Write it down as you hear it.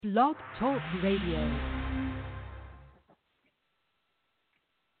Blog Talk Radio.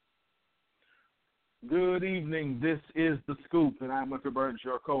 Good evening. This is The Scoop, and I'm Winfred,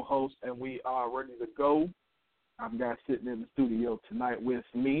 your co-host, and we are ready to go. I've got sitting in the studio tonight with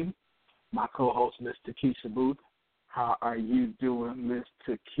me, my co-host, Miss Takisha Booth. How are you doing, Miss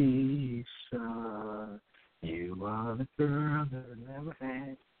Takisha? You are the girl that I never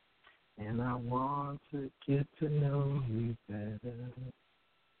had, and I want to get to know you better.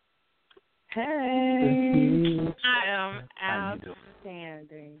 Hey, I am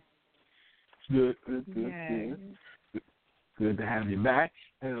outstanding. Good. Yes. Good to have you back.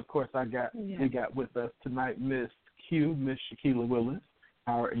 And of course, we got with us tonight Miss Q, Miss Shaquila Willis.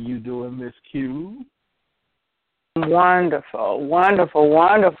 How are you doing, Miss Q? Wonderful.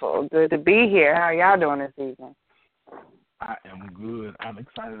 Good to be here. How y'all doing this evening? I am good. I'm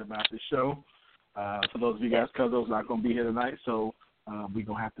excited about the show. For those of you guys, Cuzzo's not going to be here tonight, so we're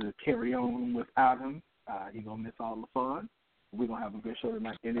going to have to carry on without him. He's going to miss all the fun. We're going to have a good show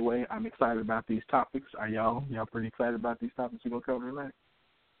tonight anyway. I'm excited about these topics. Are y'all pretty excited about these topics we're going to cover tonight?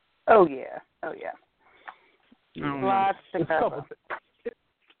 Oh, yeah. Lots to cover.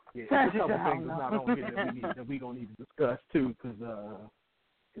 There's a couple things that's not on here that we're going to need to discuss, too, because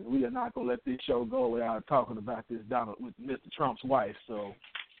we are not going to let this show go without talking about this Donald with Mr. Trump's wife. So,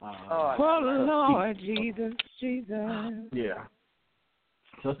 Lord Jesus. Yeah.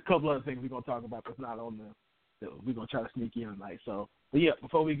 So there's a couple other things we're going to talk about that's not on we're going to try to sneak in tonight. So, but yeah,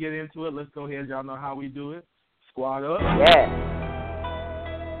 before we get into it, let's go ahead. Y'all know how we do it. Squad up. Yeah.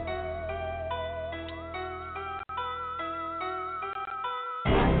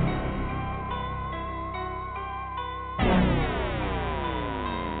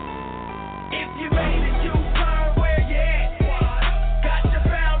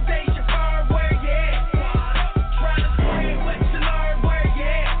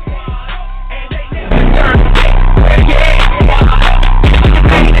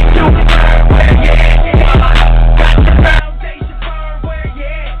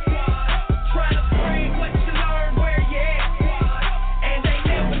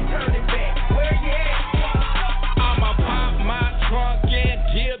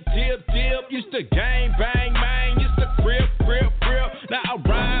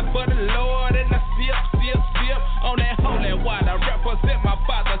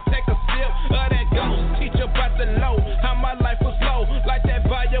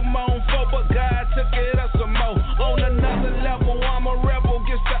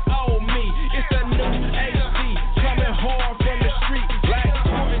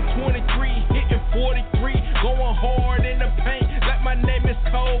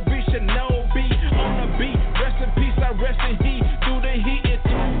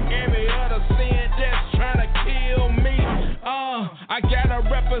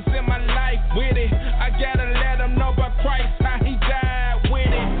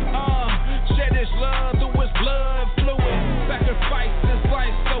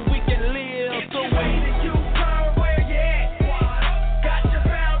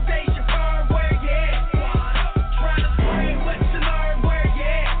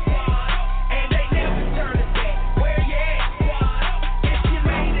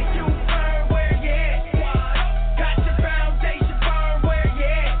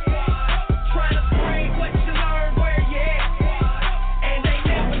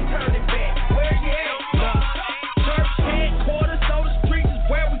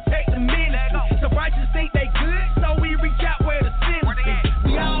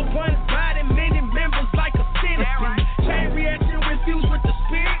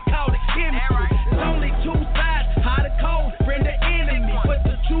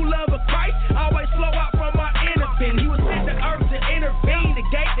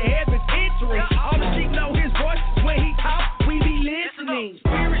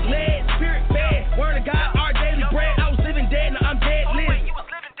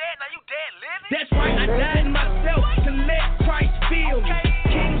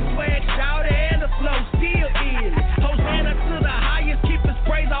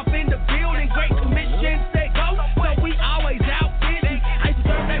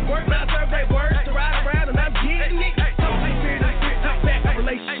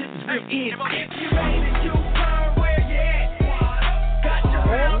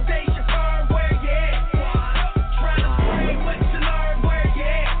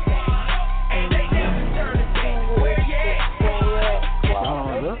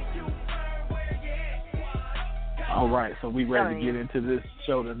 So we ready to get into this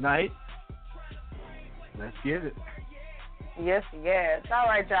show tonight. Let's get it. Yes, yes. All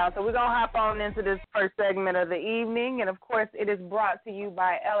right, y'all. So we're going to hop on into this first segment of the evening. And, of course, it is brought to you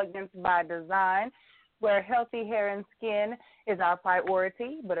by Elegance by Design, where healthy hair and skin is our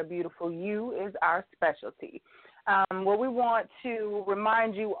priority, but a beautiful you is our specialty. What we want to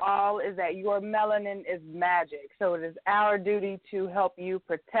remind you all is that your melanin is magic, so it is our duty to help you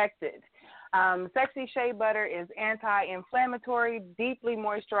protect it. Sexy Shea Butter is anti-inflammatory, deeply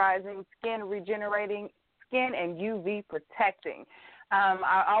moisturizing, skin regenerating, skin and UV protecting.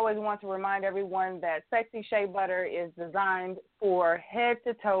 I always want to remind everyone that Sexy Shea Butter is designed for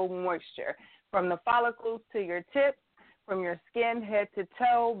head-to-toe moisture, from the follicles to your tips, from your skin, head to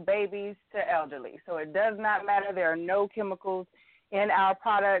toe, babies to elderly. So it does not matter. There are no chemicals in our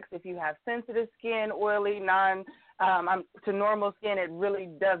products. If you have sensitive skin, oily, to normal skin, it really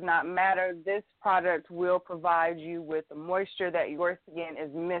does not matter. This product will provide you with the moisture that your skin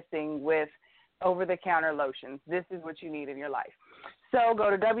is missing with over-the-counter lotions. This is what you need in your life. So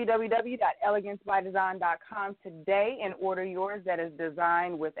go to www.elegancebydesign.com today and order yours. That is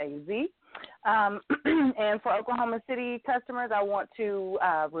designed with a Z. And for Oklahoma City customers, I want to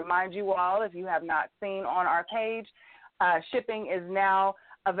remind you all, if you have not seen on our page, shipping is now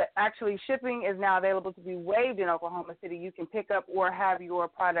available to be waived in Oklahoma City. You can pick up or have your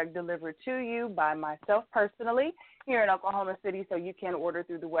product delivered to you by myself personally here in Oklahoma City, so you can order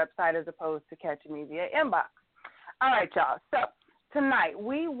through the website as opposed to catching me via inbox. All right, y'all. So tonight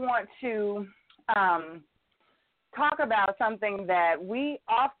we want to talk about something that we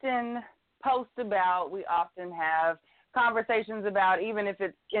often post about, we often have conversations about, even if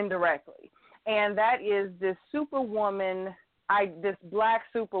it's indirectly, and that is this superwoman, this black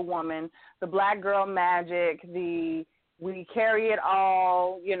superwoman, the black girl magic, we carry it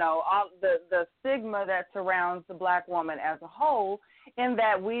all, all the stigma that surrounds the black woman as a whole, in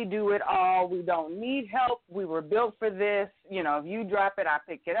that we do it all, we don't need help, we were built for this, if you drop it, I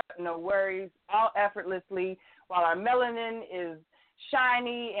pick it up, no worries, all effortlessly, while our melanin is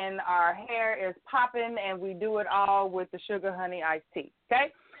shiny and our hair is popping, and we do it all with the sugar honey iced tea,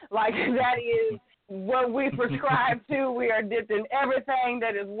 okay? Like, that is what we prescribe to. We are dipped in everything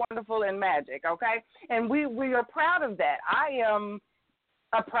that is wonderful and magic, okay? And we are proud of that. I am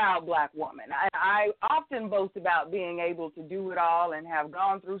a proud black woman. I often boast about being able to do it all and have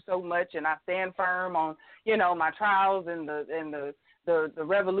gone through so much, and I stand firm on, my trials and the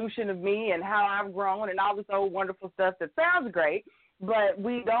revolution of me and how I've grown and all this old wonderful stuff that sounds great, but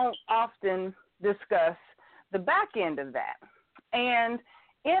we don't often discuss the back end of that. And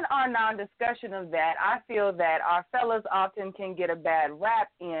in our non-discussion of that, I feel that our fellas often can get a bad rap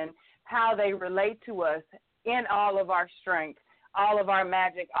in how they relate to us in all of our strength, all of our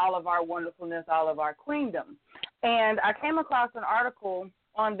magic, all of our wonderfulness, all of our queendom. And I came across an article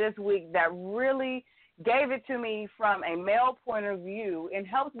on this week that really gave it to me from a male point of view and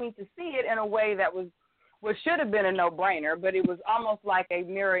helped me to see it in a way that was what should have been a no-brainer, but it was almost like a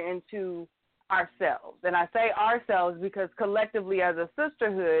mirror into ourselves. And I say ourselves because collectively as a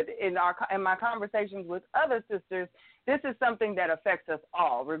sisterhood, in my conversations with other sisters, this is something that affects us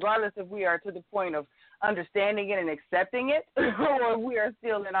all, regardless if we are to the point of understanding it and accepting it, or we are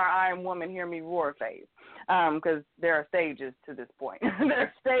still in our I am woman, hear me roar phase, because there are stages to this point. There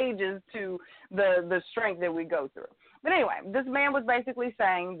are stages to the strength that we go through. But anyway, this man was basically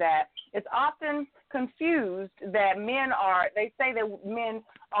saying that it's often confused that they say that men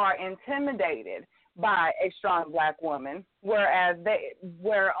are intimidated by a strong black woman, where on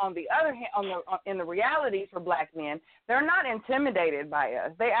the other hand, in the reality for black men, they're not intimidated by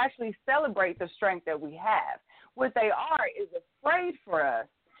us. They actually celebrate the strength that we have. What they are is afraid for us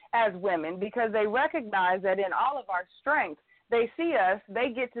as women because they recognize that in all of our strength, they see us, they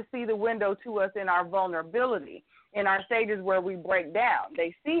get to see the window to us in our vulnerability, in our stages where we break down.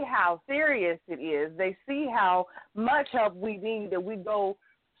 They see how serious it is. They see how much help we need, that we go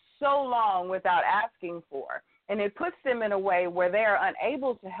so long without asking for. And it puts them in a way where they are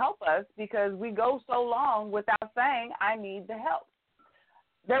unable to help us because we go so long without saying, I need the help.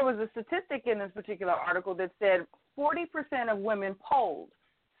 There was a statistic in this particular article that said 40% of women polled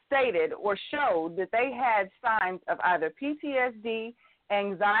stated or showed that they had signs of either PTSD,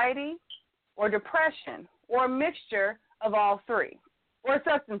 anxiety, or depression, or a mixture of all three, or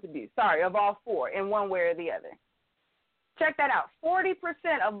substance abuse, of all four in one way or the other. Check that out. 40%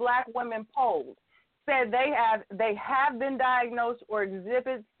 of black women polled said they have been diagnosed or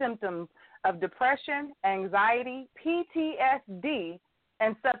exhibit symptoms of depression, anxiety, PTSD,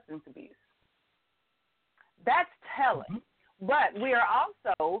 and substance abuse. That's telling. But we are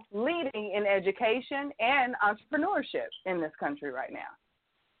also leading in education and entrepreneurship in this country right now.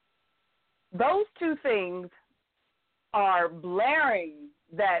 Those two things are blaring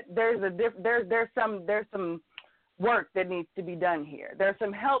that there's some work that needs to be done here. There's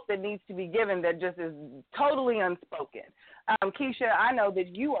some help that needs to be given that just is totally unspoken. Keisha, I know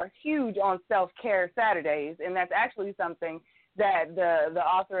that you are huge on Self-Care Saturdays, and that's actually something that the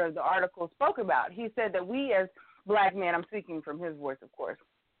author of the article spoke about. He said that we as black men, I'm speaking from his voice, of course,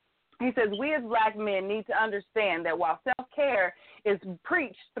 he says we as black men need to understand that while self-care is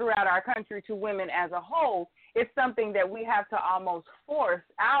preached throughout our country to women as a whole, it's something that we have to almost force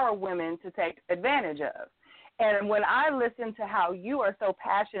our women to take advantage of. And when I listened to how you are so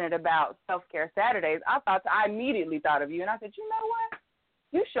passionate about Self-Care Saturdays, I immediately thought of you, and I said, you know what?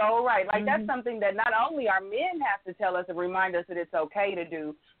 You sure right. Like, that's something that not only our men have to tell us and remind us that it's okay to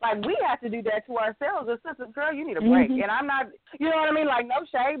do, like, we have to do that to ourselves. As sisters, girl, you need a break. And I'm not, you know what I mean? Like, no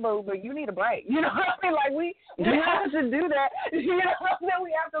shade, boo, but you need a break. You know what I mean? Like, we have to do that. You know what I mean?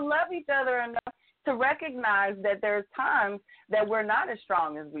 We have to love each other enough to recognize that there's times that we're not as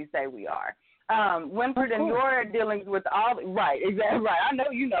strong as we say we are. Winfred, and your dealings with all, right, exactly right. I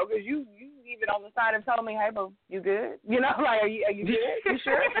know you know, because you even on the side have told me, hey, boo, you good? You know, like, are you good? You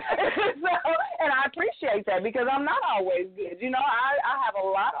sure? And I appreciate that because I'm not always good. You know, I have a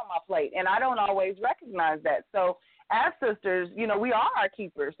lot on my plate, and I don't always recognize that. So as sisters, you know, we are our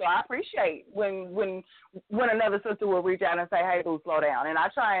keepers. So I appreciate when another sister will reach out and say, hey, boo, slow down. And I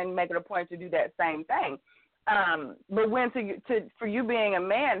try and make it a point to do that same thing. But for you being a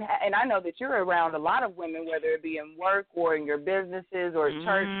man, and I know that you're around a lot of women, whether it be in work or in your businesses or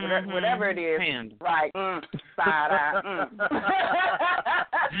church, whatever it is, right? Side eye.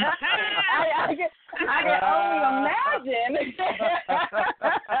 I can only imagine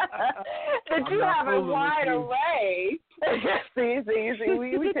that you have a wide array. See,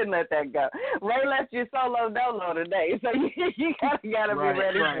 we couldn't let that go. Ray left you solo dolo today, so you gotta be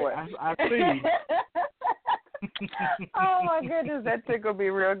ready for it. I see. Oh my goodness, that tickle be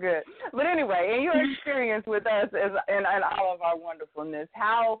real good. But anyway, in your experience with us and all of our wonderfulness,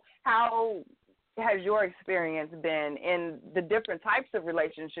 how has your experience been in the different types of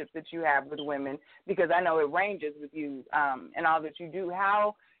relationships that you have with women? Because I know it ranges with you and all that you do.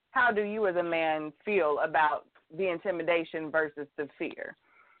 How do you as a man feel about the intimidation versus the fear?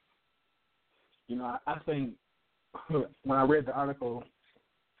 You know, I think when I read the article,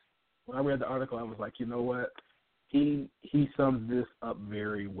 I was like, you know what? He sums this up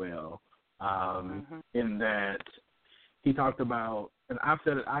very well in that he talked about, and I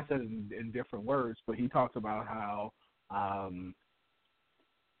said it in different words, but he talked about how I'm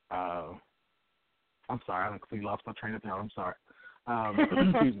sorry, I completely lost my train of thought. I'm sorry.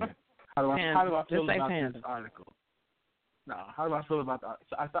 Excuse me. How do I feel about this article? No, how do I feel about the article?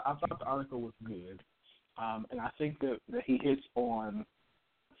 So I thought the article was good, and I think that he hits on.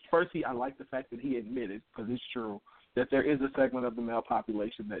 First, I like the fact that he admitted, because it's true, that there is a segment of the male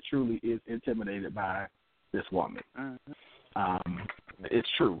population that truly is intimidated by this woman. It's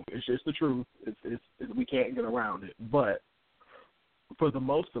true. It's just the truth. It's we can't get around it. But for the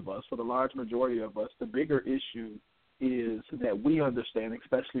most of us, for the large majority of us, the bigger issue is that we understand,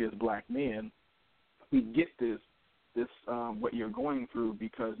 especially as black men, we get this what you're going through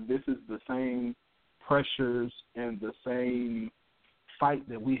because this is the same pressures and the same fight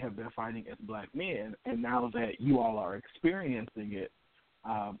that we have been fighting as black men, and now that you all are experiencing it,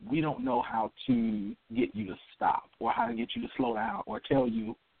 we don't know how to get you to stop or how to get you to slow down or tell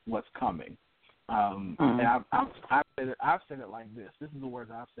you what's coming. And I've said it like this. This is the words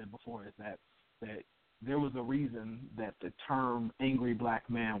I've said before, is that there was a reason that the term angry black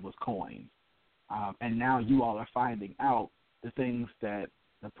man was coined. And now you all are finding out the things the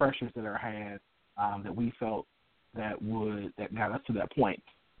pressures that are had that we felt that got us to that point.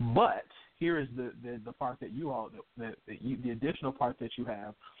 But here is the part that you all the additional part that you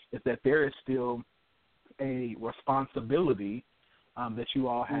have is that there is still a responsibility that you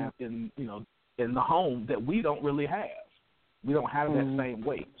all have in the home that we don't really have. We don't have that same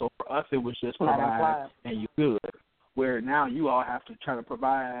weight. So for us, it was just provide and you're good. Where now you all have to try to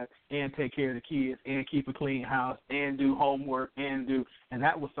provide and take care of the kids and keep a clean house and do homework and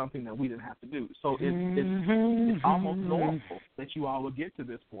that was something that we didn't have to do. So it's almost normal that you all would get to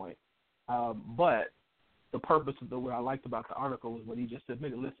this point. But the purpose of what I liked about the article was what he just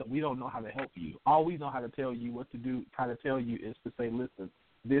admitted. Listen, we don't know how to help you. All we know how to tell you what to do, try to tell you is to say, listen,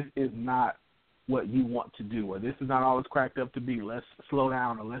 this is not what you want to do, or this is not all it's cracked up to be. Let's slow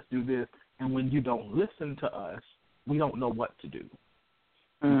down, or let's do this. And when you don't listen to us, we don't know what to do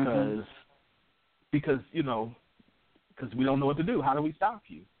because we don't know what to do. How do we stop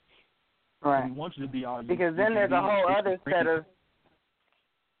you? Right. We want you to be all you. Because then there's a whole other set of.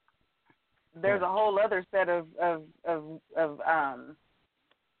 there's a whole other set of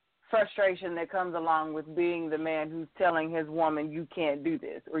frustration that comes along with being the man who's telling his woman, you can't do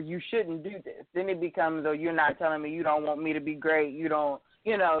this or you shouldn't do this. Then it becomes, oh, you're not telling me you don't want me to be great. You don't,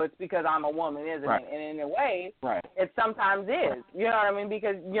 it's because I'm a woman, isn't it? And in a way, it sometimes is. You know what I mean?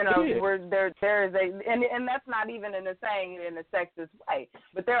 Because, there is and that's not even saying it in a sexist way,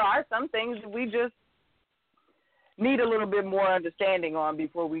 but there are some things that we just need a little bit more understanding on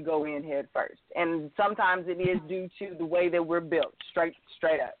before we go in head first. And sometimes it is due to the way that we're built, straight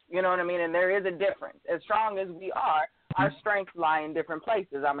up. You know what I mean? And there is a difference. As strong as we are, our strengths lie in different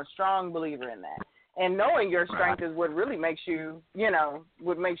places. I'm a strong believer in that. And knowing your strength is what really makes you,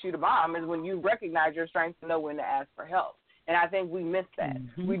 what makes you the bomb is when you recognize your strength and know when to ask for help. And I think we miss that.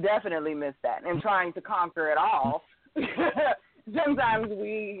 We definitely miss that. And trying to conquer it all, sometimes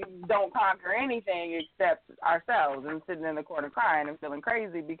we don't conquer anything except ourselves and sitting in the corner crying and feeling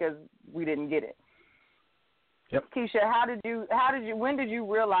crazy because we didn't get it. Yep. Keisha, when did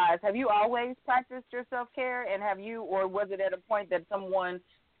you realize, have you always practiced your self-care, and or was it at a point that someone,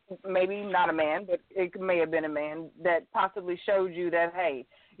 maybe not a man, but it may have been a man, that possibly showed you that, hey,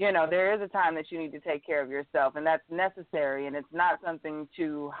 there is a time that you need to take care of yourself, and that's necessary, and it's not something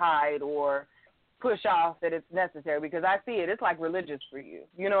to hide or push off that it's necessary, because I see it. It's like religious for you.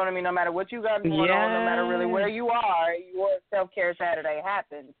 You know what I mean? No matter what you got going on, no matter really where you are, your self-care Saturday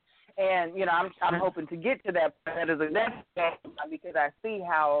happens. And, I'm hoping to get to that point as a next because I see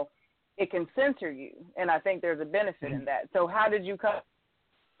how it can center you, and I think there's a benefit in that. So how did you come?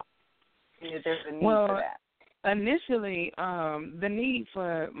 If there's a need for that? Initially, the need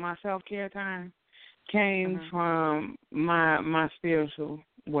for my self-care time came from my spiritual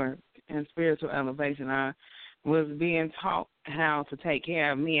work and spiritual elevation. I was being taught how to take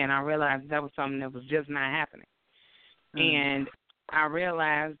care of me, and I realized that was something that was just not happening. And I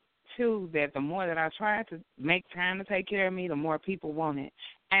realized, too, that the more that I tried to make time to take care of me, the more people wanted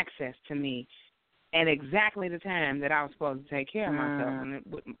access to me at exactly the time that I was supposed to take care of myself.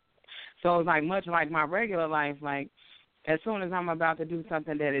 And so it was much like my regular life, as soon as I'm about to do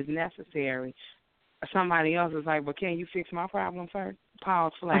something that is necessary, somebody else is like, well, can you fix my problem first?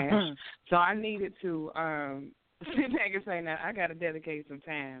 Pause, flash. So I needed to sit back and say, now, I got to dedicate some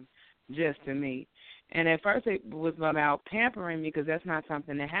time just to me. And at first it was about pampering me, because that's not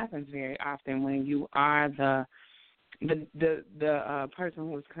something that happens very often when you are the person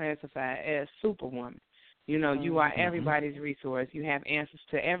who is classified as superwoman. You are everybody's resource. You have answers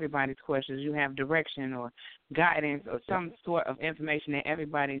to everybody's questions. You have direction or guidance or some sort of information that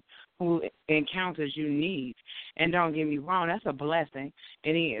everybody who encounters you needs. And don't get me wrong, that's a blessing.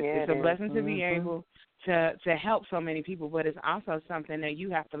 It is. Yeah, it's a blessing to be able to help so many people, but it's also something that you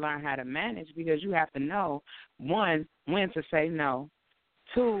have to learn how to manage, because you have to know, 1, when to say no,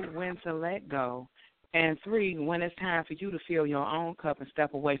 2, when to let go, and 3, when it's time for you to fill your own cup and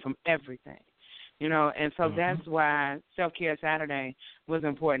step away from everything. And so that's why Self-Care Saturday was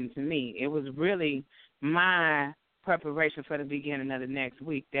important to me. It was really my preparation for the beginning of the next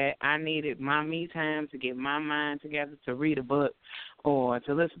week, that I needed my me time to get my mind together, to read a book or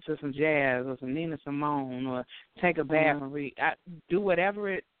to listen to some jazz or some Nina Simone or take a bath and read. Do whatever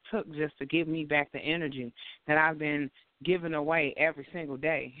it took just to give me back the energy that I've been giving away every single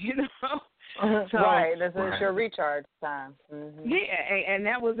day, So, right, this is your recharge time. Yeah, and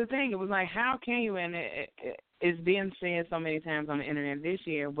that was the thing. It was like, how can you, and it's been said so many times on the internet this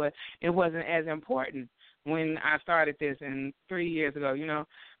year, but it wasn't as important when I started this 3 years ago, you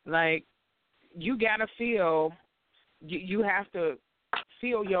got to feel, you have to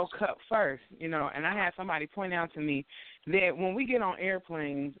fill your cup first, and I had somebody point out to me that when we get on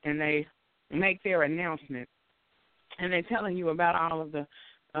airplanes and they make their announcement and they're telling you about all of the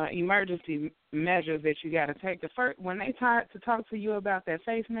emergency measures that you got to take, when they start to talk to you about that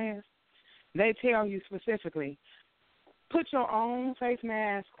face mask, they tell you specifically, put your own face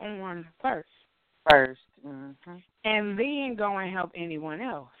mask on first. And then go and help anyone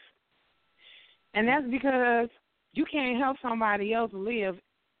else. And that's because you can't help somebody else live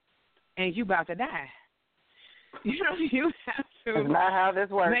and you about to die. You have to. That's not how this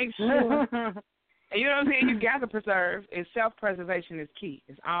works. Make sure. You know what I'm saying? You got to preserve. And self-preservation is key.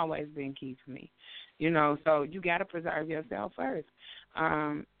 It's always been key for me. So you got to preserve yourself first.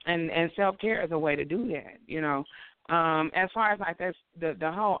 And self-care is a way to do that. As far as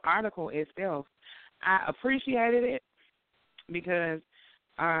the whole article itself, I appreciated it because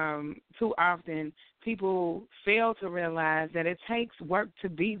too often people fail to realize that it takes work to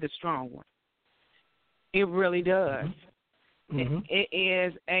be the strong one. It really does. It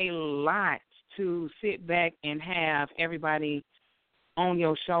is a lot to sit back and have everybody on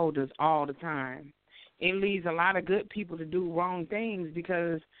your shoulders all the time. It leads a lot of good people to do wrong things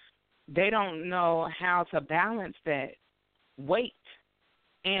because they don't know how to balance that weight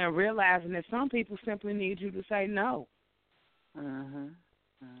and realizing that some people simply need you to say no.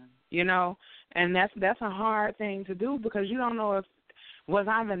 You know, and that's a hard thing to do because you don't know if was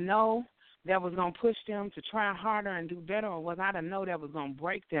I the no that was going to push them to try harder and do better, or was I the no that was going to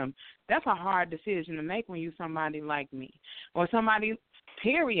break them? That's a hard decision to make when you're somebody like me or somebody,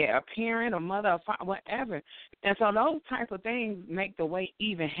 period, a parent, a mother, a father, whatever. And so those type of things make the weight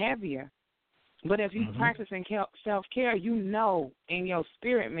even heavier. But if you practicing self-care, you know in your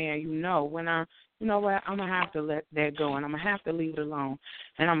spirit, man, you know when you know what, I'm going to have to let that go and I'm going to have to leave it alone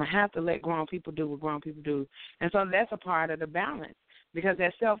and I'm going to have to let grown people do what grown people do. And so that's a part of the balance because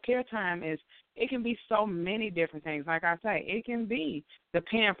that self-care time it can be so many different things. Like I say, it can be the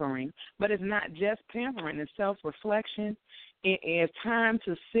pampering, but it's not just pampering. It's self-reflection. It is time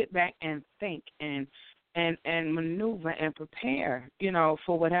to sit back and think and maneuver and prepare, you know,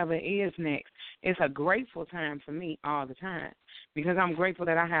 for whatever is next. It's a grateful time for me all the time because I'm grateful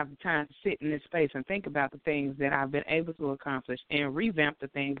that I have the time to sit in this space and think about the things that I've been able to accomplish and revamp the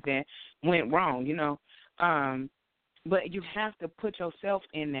things that went wrong, you know. But you have to put yourself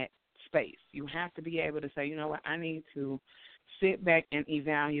in that space. You have to be able to say, you know what, I need to sit back and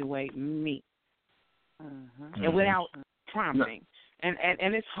evaluate me and without prompting.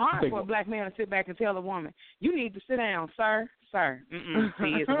 And it's hard for a black man to sit back and tell a woman, you need to sit down, sir. See,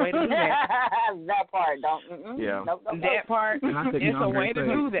 it's a way to do that. That part, don't. Yeah. Nope. That part, it's a way to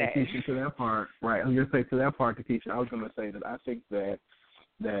do that. Takisha, to that part, right, I'm going to say to that part, Takisha, I was going to say that I think that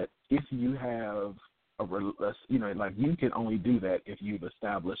if you have you know, like you can only do that if you've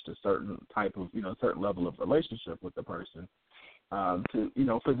established a certain type of, you know, certain level of relationship with the person, to, you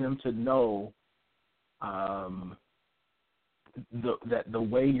know, for them to know that the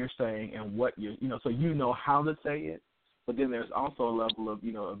way you're saying and what you know, so you know how to say it, but then there's also a level of,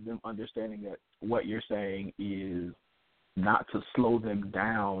 you know, of them understanding that what you're saying is not to slow them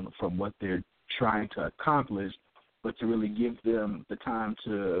down from what they're trying to accomplish, but to really give them the time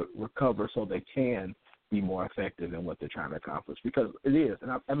to recover so they can be more effective in what they're trying to accomplish. Because it is,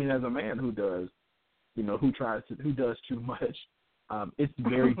 and I mean, as a man who does, you know, who does too much, it's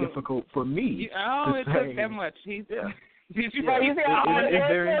very difficult for me. It took that much. Did you see how hard it is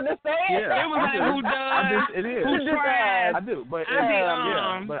to say it? It was like, who does? It is. Who tries? I do, but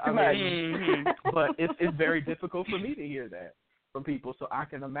but it's very difficult for me to hear that from people. So I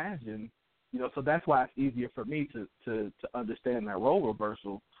can imagine, you know. So that's why it's easier for me to understand that role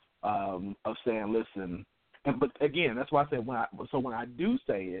reversal of saying, listen. But again, that's why I say when I do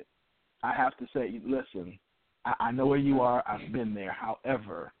say it, I have to say, listen, I know where you are. I've been there.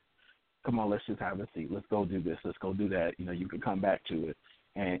 However, come on, let's just have a seat. Let's go do this. Let's go do that. You know, you can come back to it.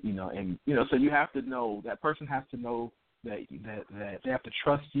 And so you have to know, that person has to know that they have to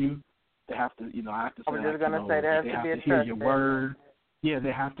trust you. They have to, you know, I have to say, I was just going to say there they has have to be a to hear trust your there. word. Yeah,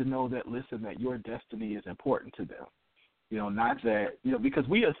 they have to know that, listen, that your destiny is important to them. You know, not that, you know, because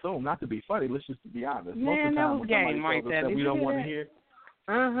we assume, not to be funny, let's just be honest. Man, most of the time when somebody right tells us there. that we don't want to hear,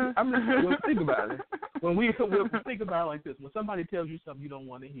 I'm just think about it. We'll think about it like this. When somebody tells you something you don't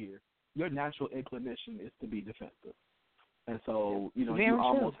want to hear, your natural inclination is to be defensive. And so, you know, you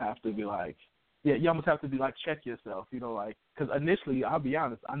almost have to be like, you almost have to be like, check yourself, you know, like, because initially, I'll be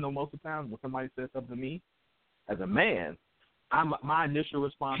honest, I know most of the time when somebody says something to me, as a man, my initial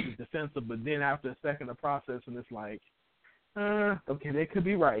response is defensive, but then after a second of processing, it's like, okay, they could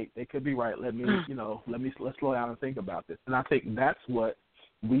be right. Let's slow down and think about this. And I think that's what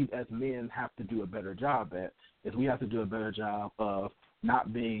we as men have to do a better job at, is we have to do a better job of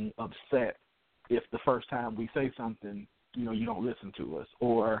not being upset if the first time we say something, you know, you don't listen to us.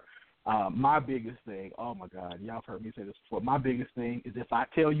 Or my biggest thing, oh my God, y'all have heard me say this before, my biggest thing is if I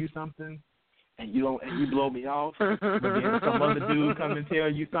tell you something and you blow me off, but then some other dude come and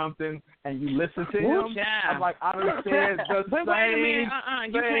tell you something and you listen to him, I'm like, I done said the but same wait a minute,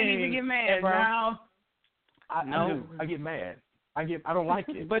 you can't even get mad, and bro. Now I get mad. I don't like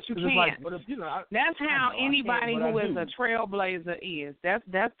it. But you can't. Like, but if, you know, that's how anybody who is do. a trailblazer is. That's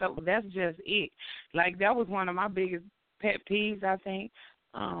just it. Like, that was one of my biggest pet peeves, I think.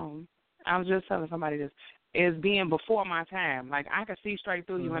 I was just telling somebody this, is being before my time. Like, I can see straight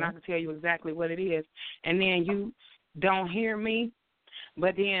through you and I can tell you exactly what it is. And then you don't hear me,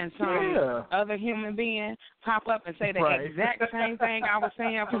 but then some other human being pop up and say the exact same thing I was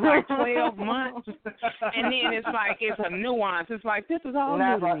saying for like 12 months. And then it's like, it's a nuance. It's like, this is all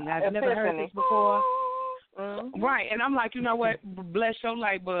new to me. I've never heard this before. Right. And I'm like, you know what? Bless your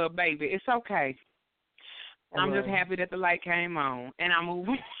light bulb, baby. It's okay. I'm just happy that the light came on, and I move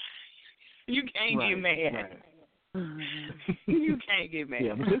on. You can't get mad. Right. You can't get mad.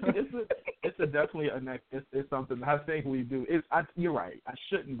 Yeah, but it's definitely it's something I think we do. You're right. I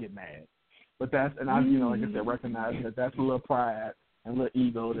shouldn't get mad, but that's I like I said, recognize that's a little pride and a little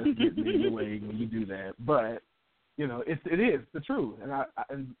ego that's getting in the way when you do that. But it is the truth,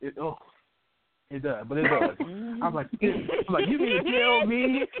 and it does, but it does. I was like, you mean to tell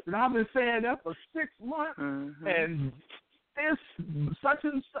me that I've been saying that for 6 months and this such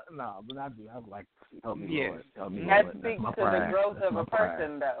and such? No, but I do. I'm like, help me, Lord. Help me, that Lord. speaks to the growth of a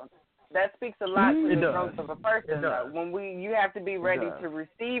person, though. That speaks a lot to the growth of a person, though. When you have to be ready to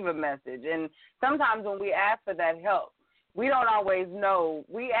receive a message, and sometimes when we ask for that help, we don't always know.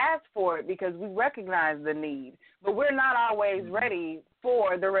 We ask for it because we recognize the need, but we're not always ready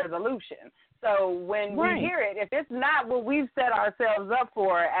for the resolution. So when we hear it, if it's not what we've set ourselves up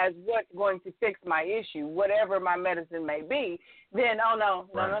for as what's going to fix my issue, whatever my medicine may be, then, no.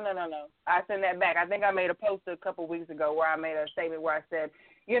 I send that back. I think I made a post a couple weeks ago where I made a statement where I said,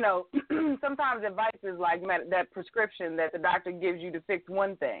 sometimes advice is like that prescription that the doctor gives you to fix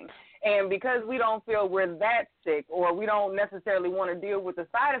one thing. And because we don't feel we're that sick or we don't necessarily want to deal with the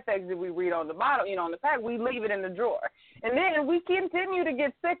side effects that we read on the bottle, on the pack, we leave it in the drawer. And then we continue to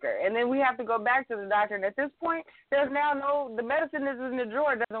get sicker. And then we have to go back to the doctor. And at this point, there's now the medicine that's in the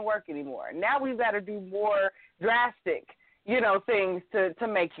drawer doesn't work anymore. Now we've got to do more drastic things to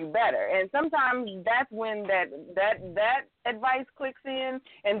make you better. And sometimes that's when that advice clicks in,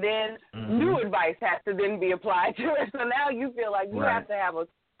 and then new advice has to then be applied to it. So now you feel like you have to have a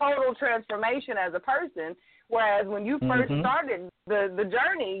total transformation as a person, whereas when you first started the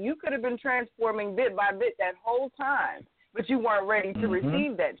journey, you could have been transforming bit by bit that whole time, but you weren't ready to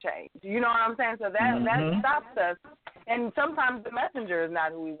receive that change. You know what I'm saying? So that stops us. And sometimes the messenger is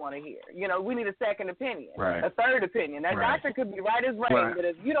not who we want to hear. We need a second opinion, a third opinion. That doctor could be right as rain, but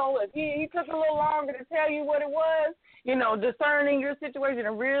if he took a little longer to tell you what it was, discerning your situation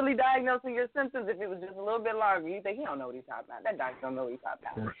and really diagnosing your symptoms, if it was just a little bit longer, you think he don't know what he's talking about. That doctor don't know what he's talking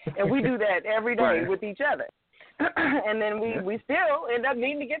about. And we do that every day with each other. And then we still end up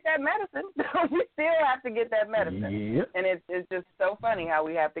needing to get that medicine. We still have to get that medicine. Yep. And it's just so funny how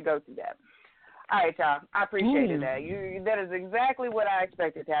we have to go through that. All right, y'all. I appreciated that. That is exactly what I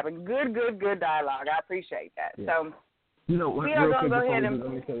expected to happen. Good dialogue. I appreciate that. Yeah. So, real quick,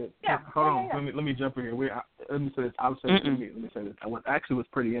 let me say this. Hold on. Let me jump in here. Let me say this. I'll say this. Let me say this. What actually was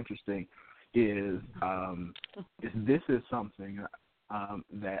pretty interesting is this is something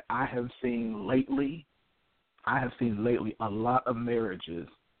that I have seen lately. A lot of marriages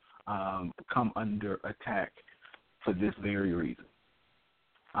come under attack for this very reason.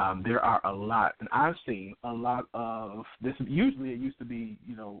 There are a lot, and I've seen a lot of this. Usually it used to be,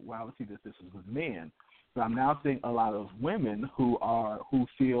 I would see this is with men, but I'm now seeing a lot of women who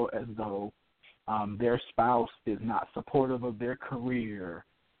feel as though their spouse is not supportive of their career,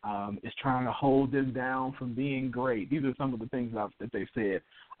 is trying to hold them down from being great. These are some of the things that they said.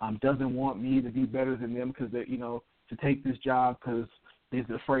 Doesn't want me to be better than them because they, to take this job because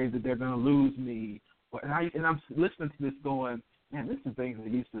they're afraid that they're going to lose me. And I'm listening to this going, man, this is things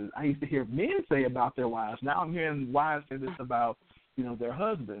that I used to hear men say about their wives. Now I'm hearing wives say this about, their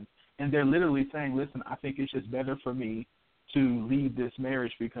husbands. And they're literally saying, listen, I think it's just better for me to leave this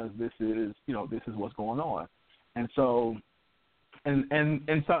marriage because this is what's going on. And so, and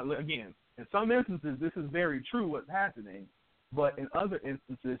so, again, in some instances, this is very true what's happening. But in other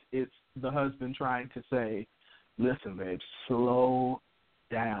instances, it's the husband trying to say, listen, babe, slow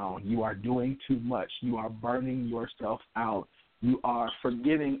down. You are doing too much. You are burning yourself out. You are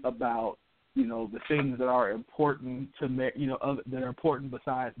forgetting about, the things that are important to that are important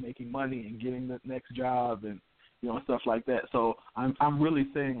besides making money and getting the next job and, stuff like that. So I'm really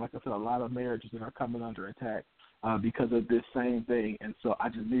saying, like I said, a lot of marriages that are coming under attack because of this same thing. And so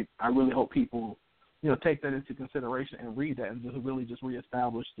I really hope people, take that into consideration and read that and just really just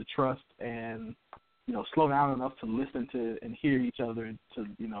reestablish the trust and, slow down enough to listen to and hear each other and to,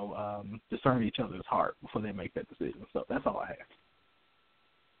 discern each other's heart before they make that decision. So that's all I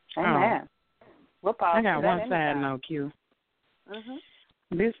have. Amen. We'll pause. I got one side note, Q.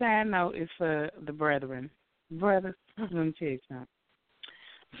 This side note is for the brethren. Brothers, let me tell you something.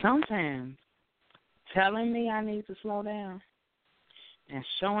 Sometimes telling me I need to slow down and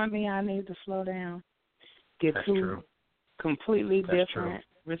showing me I need to slow down get two completely different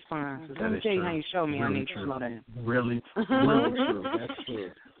responses. Let me tell you how you show me I need to slow down. Really true. That's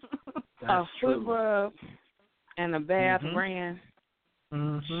true. A foot rub and a bath brand,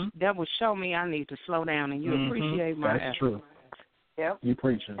 that will show me I need to slow down, and you appreciate my effort. That's true. Yep. You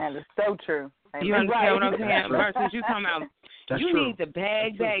preaching. And it's so true. You understand what I'm saying? That's true. Versus you come out, That's you true. need to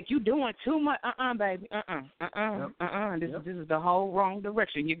bag back. You doing too much. Baby. This is the whole wrong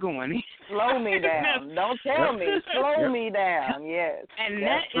direction you're going in. Slow me down. Don't tell me. Slow me down. Yes. And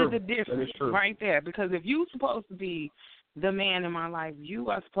that's that is the difference right there. Because if you're supposed to be the man in my life, you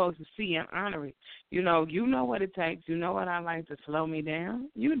are supposed to see and honor it. You know what it takes. You know what I like to slow me down.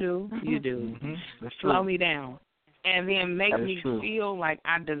 You do. Mm-hmm. Slow me down. And then make me feel like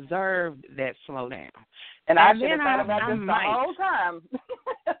I deserved that slowdown. And I should have thought about this the whole time.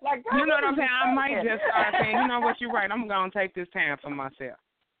 Like, you know what I'm saying? I might just start saying, you know what, you're right. I'm going to take this time for myself.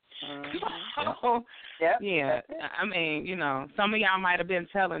 So, yeah. I mean, some of y'all might have been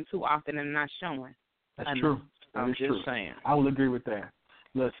telling too often and not showing. That's true. I'm just saying. I will agree with that.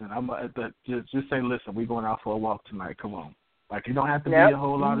 Listen, just say, listen, we're going out for a walk tonight. Come on. Like, you don't have to be a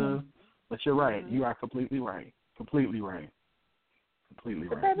whole lot of, but you're right. You are completely right. Completely right.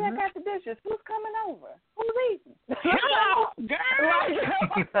 Baby, I got the dishes. Who's coming over? Who's eating? Hello, girl.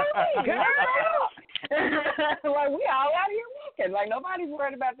 Like, we all out here walking. Like, nobody's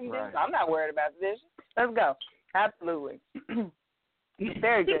worried about the dishes. I'm not worried about the dishes. Let's go. Absolutely.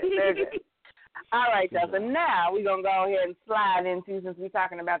 Very good. Very good. All right, y'all. So now we're going to go ahead and slide into, since we're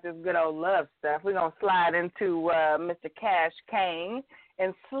talking about this good old love stuff, we're going to slide into Mr. Cash King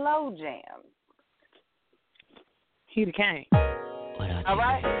and Slow Jams. He the king. All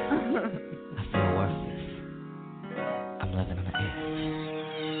right. I feel worthless. I'm living on the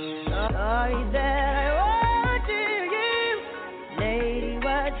edge. Sorry that I want you, lady.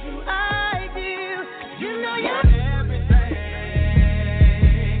 What do I do? You know you're everything.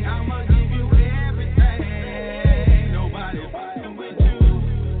 I'ma give you everything. Nobody's fucking with you,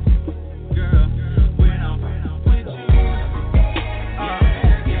 girl. When I'm with you.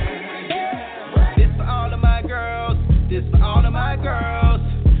 Yeah. This for all of my girls. This for all of my girls,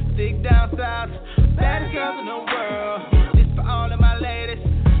 thick down south, baddest girls in the world. This for all of my ladies,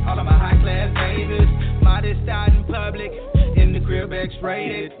 all of my high class babies, modest out in public, in the crib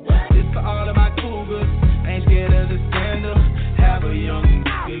X-rated. This for all of my cougars, ain't scared of the scandal. Have a young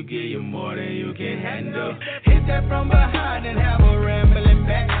nigga, give you more than you can handle. Hit that from behind and have a rambling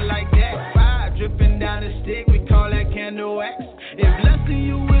back like that. Fire dripping down the stick, we call that candle wax. If lusting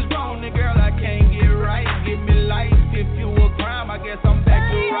you is wrong, then girl, I can't get right. Give me life. If you a crime, I guess I'm back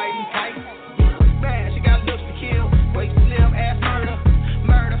to writing tight. Man, she got looks to kill. Waist slim, ass murder.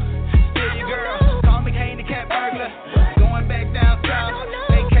 Still your girl. Call me Kane the cat burglar. Going back down south.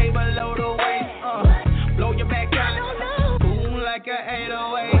 AK below the waist. Blow your back out. Boom like a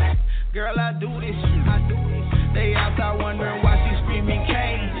 808. Girl, I do this. They outside wondering why she screaming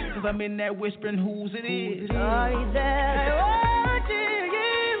Kane. Cause I'm in that whispering whose it is. Sorry that I want you,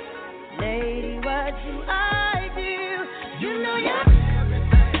 lady. What do I do? You know you're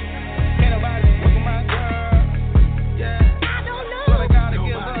everything. Can't nobody work with my girl. Yeah. I don't know. But I gotta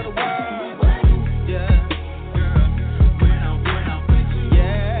give her the world. Yeah. Girl, when I'm with you.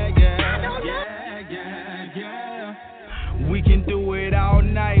 Yeah. I don't know. Yeah. We can do it all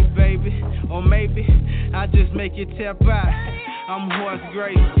night, baby. Or maybe I just make you tap out. I'm horse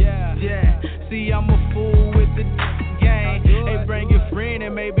great. Yeah. See, I'm a fool with the game. Hey, bring your friend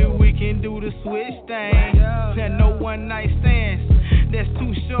and maybe we can do the switch thing. And no one night stands, that's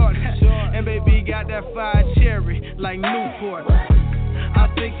too short. And baby got that fire cherry like Newport. I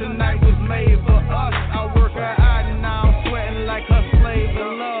think tonight was made for us. I work her out and now I'm sweating like her slave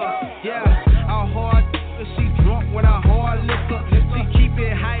of love. Yeah, I hard she drunk when I hard liquor. She keep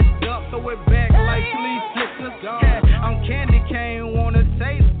it hyped up, throw it back like sleep flickers. Yeah, I'm candy cane, wanna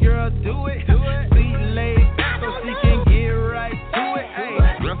taste, girl, do it. Seat laid back so she can get right to it. Hey,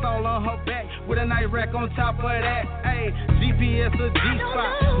 rest all on her back with a nice rack on top of that. Hey, GPS a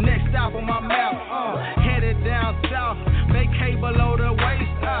G-spot, next stop on my map. Headed down south, make hay below the waist.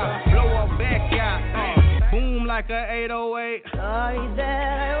 Blow her back out, boom like a 808. Sorry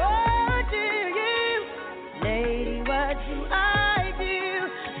that I want you, lady. What do I do?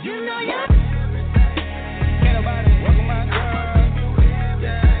 You know you're everything. Can't nobody work with my girl.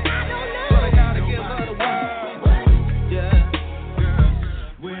 Yeah, I don't know. But I gotta give her the world. Yeah, girl,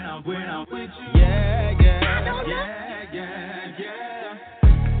 when I'm with you. Yeah. I don't know.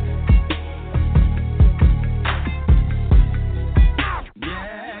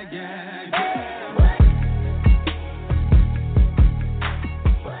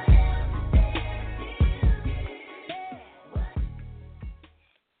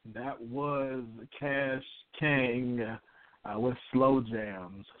 That was Cash King with Slow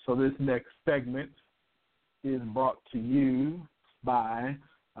Jams. So this next segment is brought to you by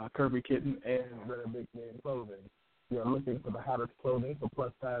Kirby Kitten and Red Big Man Clothing. If you're looking for the hottest clothing for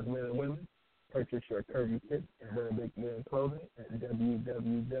plus-size men and women, Purchase your curvy kits and wear big man clothing at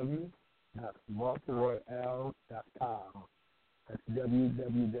www.walkroyale.com. That's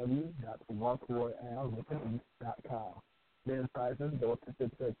www.walkroyale.com. Men's sizes go up to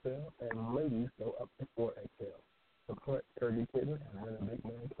 6XL and ladies go up to 4XL. Support Curvy Kitten and wear big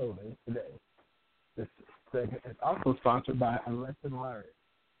man clothing today. This segment is also sponsored by A Lesson Learned.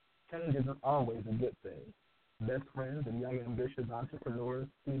 Change isn't always a good thing. Best friends and young ambitious entrepreneurs,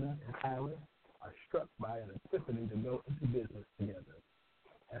 Tina and Tyler, are struck by an epiphany to go into business together.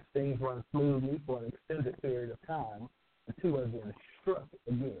 As things run smoothly for an extended period of time, the two are then struck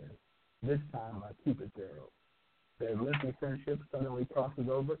again, this time by Cupid Girl. Their lengthy friendship suddenly crosses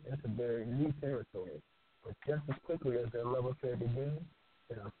over into very new territory, but just as quickly as their love affair begins,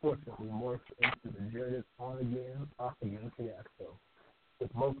 it unfortunately morphs into the dreaded on-again, off-again fiasco.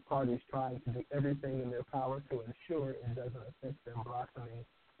 With both parties trying to do everything in their power to ensure it doesn't affect their blossoming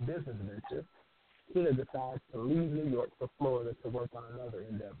business venture, Tina decides to leave New York for Florida to work on another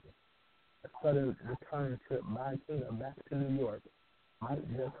endeavor. A sudden return trip by Tina back to New York might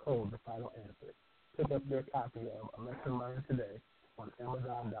just hold the final answer. Pick up your copy of A Lesson Learned today on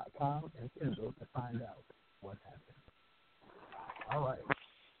Amazon.com and Kindle to find out what happened. All right.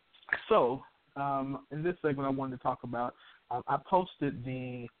 So, in this segment, I wanted to talk about, I posted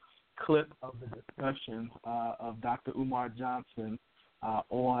the clip of the discussion of Dr. Umar Johnson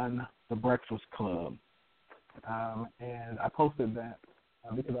on The Breakfast Club. And I posted that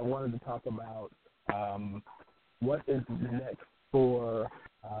because I wanted to talk about what is next for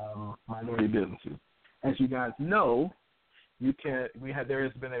minority businesses. As you guys know, there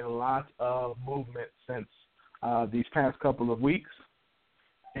has been a lot of movement since these past couple of weeks,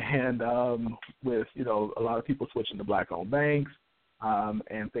 and with a lot of people switching to black-owned banks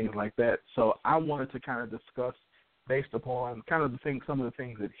and things like that. So I wanted to kind of discuss, based upon kind of some of the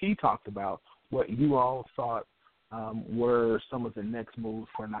things that he talked about, what you all thought were some of the next moves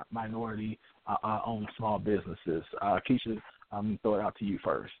for minority-owned small businesses. Keisha, throw it out to you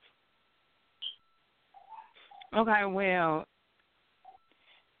first. Okay, well,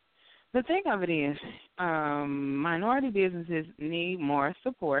 the thing of it is, minority businesses need more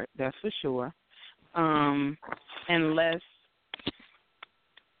support, that's for sure. Unless,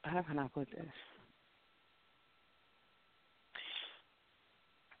 how can I put this?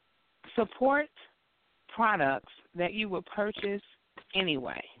 Support products that you would purchase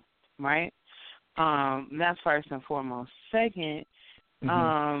anyway, right? That's first and foremost. Second,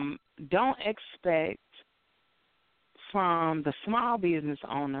 don't expect from the small business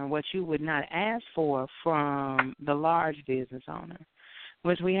owner what you would not ask for from the large business owner,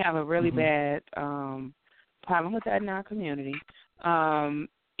 which we have a really bad problem with that in our community.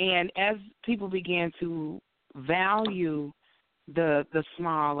 And as people begin to value the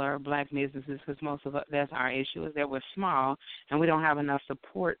smaller black businesses, because most of us, that's our issue, is that we're small and we don't have enough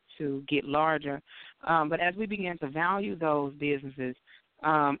support to get larger. But as we begin to value those businesses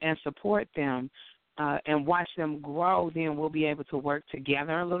and support them and watch them grow, then we'll be able to work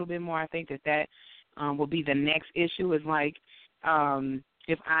together a little bit more. I think that will be the next issue, is like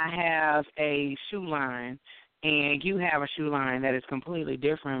if I have a shoe line and you have a shoe line that is completely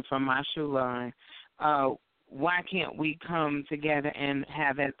different from my shoe line, why can't we come together and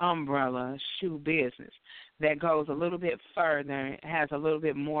have an umbrella shoe business that goes a little bit further, has a little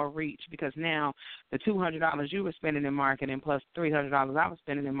bit more reach? Because now the $200 you were spending in marketing plus $300 I was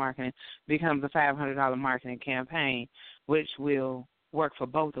spending in marketing becomes a $500 marketing campaign, which will work for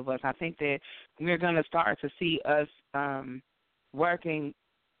both of us. I think that we're going to start to see us working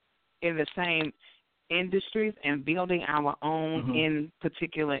in the same industries and building our own in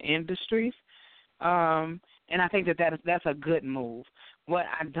particular industries. And I think that's a good move. What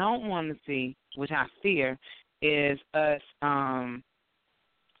I don't want to see, which I fear, is us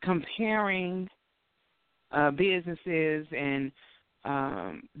comparing businesses and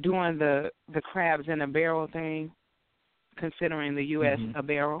doing the crabs in a barrel thing, considering the U.S. a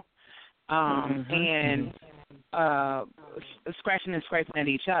barrel, and scratching and scraping at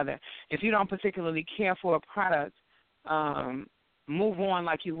each other. If you don't particularly care for a product, move on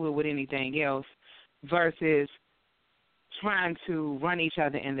like you would with anything else, versus trying to run each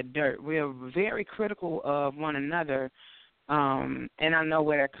other in the dirt. We're very critical of one another, and I know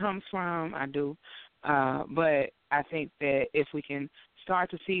where that comes from. I do. But I think that if we can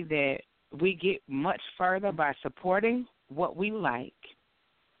start to see that we get much further by supporting what we like,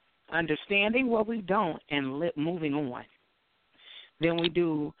 understanding what we don't, and moving on, than we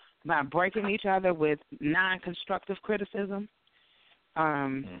do by breaking each other with non-constructive criticism.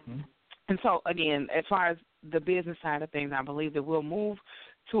 And so, again, as far as the business side of things, I believe that we'll move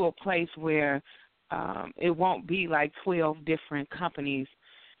to a place where it won't be like 12 different companies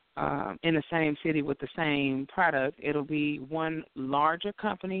in the same city with the same product. It'll be one larger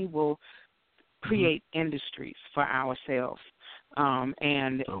company will create industries for ourselves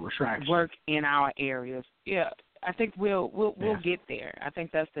and work in our areas. Yeah, I think we'll get there. I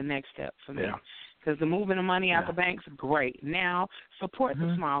think that's the next step for me. Because the moving of money out the banks, great. Now, support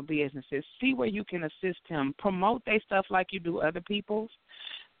the small businesses. See where you can assist them. Promote their stuff like you do other people's.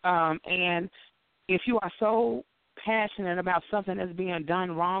 And if you are so passionate about something that's being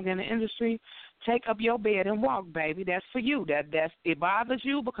done wrong in the industry, take up your bed and walk, baby. That's for you. It bothers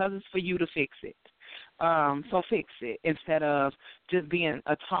you because it's for you to fix it. So fix it instead of just being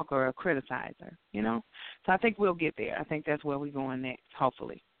a talker or a criticizer, you know? So I think we'll get there. I think that's where we're going next,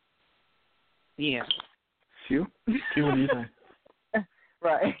 hopefully. Yeah. Q, what do you think?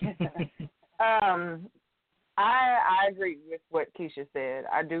 Right. I agree with what Keisha said.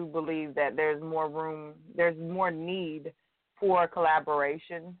 I do believe that there's more need for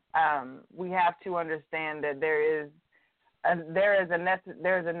collaboration. We have to understand that there is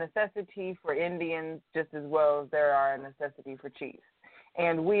a necessity for Indians just as well as there are a necessity for chiefs.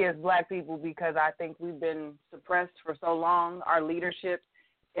 And we as black people, because I think we've been suppressed for so long, our leadership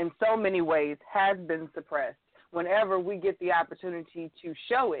in so many ways has been suppressed. Whenever we get the opportunity to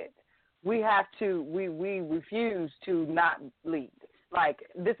show it, we refuse to not lead. Like,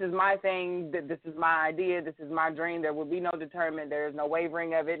 this is my thing, this is my idea, this is my dream. There will be no deterrent. There is no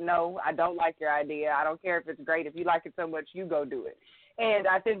wavering of it. No, I don't like your idea. I don't care if it's great. If you like it so much, you go do it. And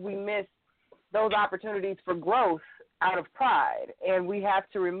I think we miss those opportunities for growth out of pride. And we have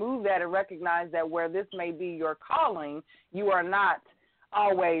to remove that and recognize that where this may be your calling, you are not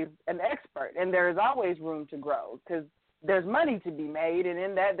always an expert. And there is always room to grow because there's money to be made. And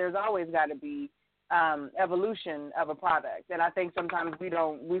in that, there's always got to be evolution of a product. And I think sometimes we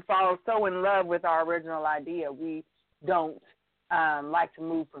fall so in love with our original idea, we don't like to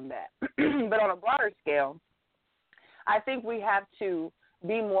move from that. But on a broader scale, I think we have to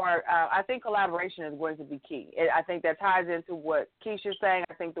be more, I think collaboration is going to be key. I think that ties into what Keisha's saying.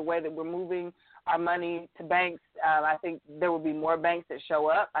 I think the way that we're moving our money to banks, I think there will be more banks that show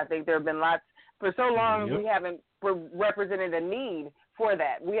up. I think there have been lots. For so long, we haven't represented a need for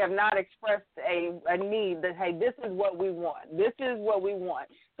that. We have not expressed a need that, hey, this is what we want. This is what we want.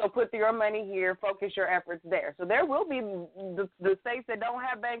 So put your money here, focus your efforts there. So there will be the states that don't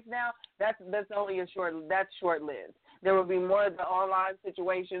have banks now, that's only that's short-lived. There will be more of the online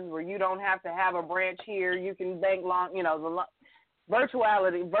situations where you don't have to have a branch here. You can bank long,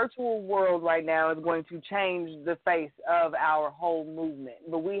 the virtual world right now is going to change the face of our whole movement.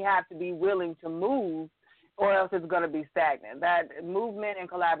 But we have to be willing to move or else it's going to be stagnant. That movement and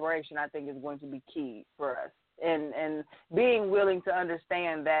collaboration, I think, is going to be key for us. And being willing to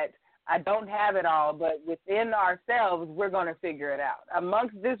understand that I don't have it all, but within ourselves, we're going to figure it out.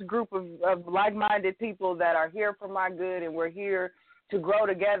 Amongst this group of like-minded people that are here for my good and we're here to grow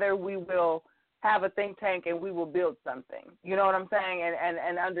together, we will have a think tank and we will build something. You know what I'm saying?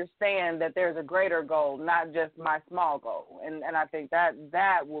 And understand that there's a greater goal, not just my small goal. And I think that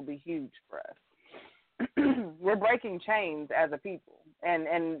will be huge for us. We're breaking chains as a people, and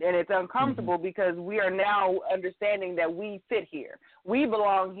it's uncomfortable because we are now understanding that we fit here. We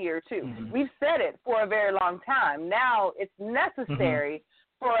belong here, too. We've said it for a very long time. Now it's necessary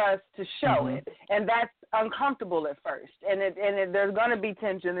for us to show it, and that's uncomfortable at first. And there's going to be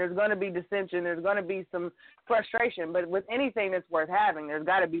tension. There's going to be dissension. There's going to be some frustration. But with anything that's worth having, there's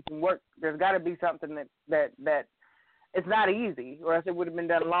got to be some work. There's got to be something that it's not easy, or else it would have been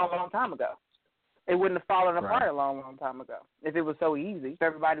done a long, long time ago. It wouldn't have fallen apart a long, long time ago if it was so easy, if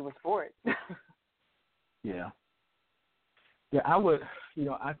everybody was for it. Yeah, I would,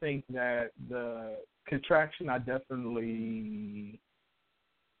 I think that the contraction, I don't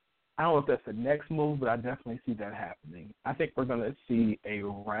know if that's the next move, but I definitely see that happening. I think we're going to see a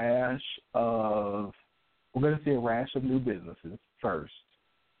rash of new businesses first.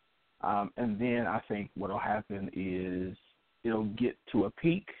 And then I think what will happen is it'll get to a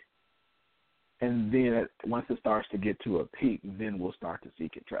peak. And then once it starts to get to a peak, then we'll start to see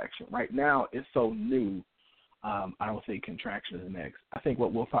contraction. Right now, it's so new. I don't think contraction is next. I think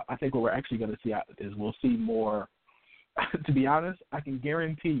what we're actually going to see is we'll see more. To be honest, I can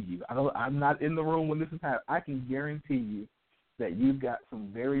guarantee you. I'm not in the room when this is happening. I can guarantee you that you've got some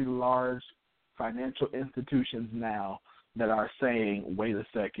very large financial institutions now that are saying, "Wait a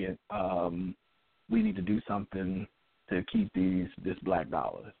second, we need to do something to keep this black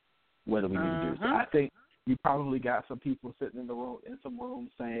dollar." What do we need to do? So I think you probably got some people sitting in some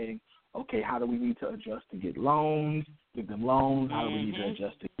rooms saying, okay, how do we need to adjust to get loans, give them loans? How do we need to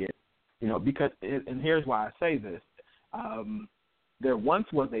adjust to get, because, and here's why I say this. There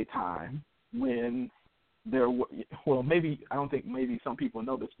once was a time when there were, maybe some people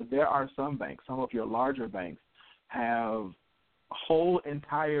know this, but there are some banks, some of your larger banks have whole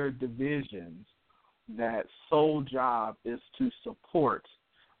entire divisions that sole job is to support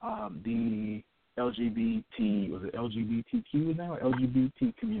the LGBTQ now,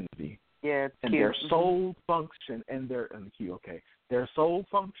 LGBT community. Yeah, it's and cute. Their sole function their sole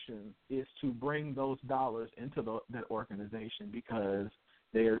function is to bring those dollars into that organization because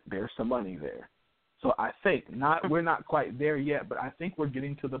there's some money there. So I think we're not quite there yet, but I think we're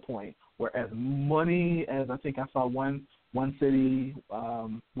getting to the point where as money as I think I saw one city,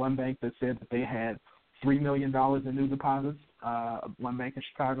 one bank that said that they had $3 million in new deposits. One bank in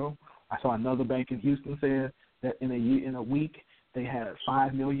Chicago. I saw another bank in Houston said that in a week they had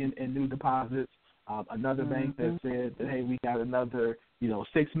 $5 million in new deposits. Another bank that said that, hey, we got another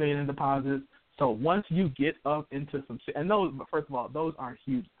 $6 million in deposits. So once you get up into some, and those, first of all, those aren't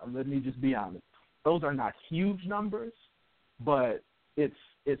huge. Let me just be honest. Those are not huge numbers, but it's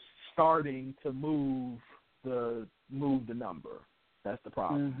starting to move the number. That's the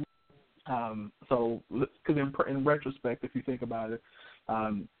problem. So, because in retrospect, if you think about it,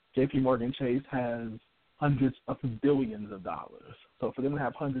 J.P. Morgan Chase has hundreds of billions of dollars. So for them to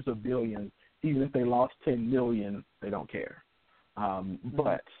have hundreds of billions, even if they lost $10 million, they don't care.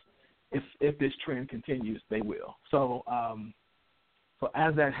 But if this trend continues, they will. So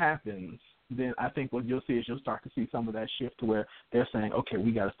as that happens, then I think what you'll see is you'll start to see some of that shift to where they're saying, okay,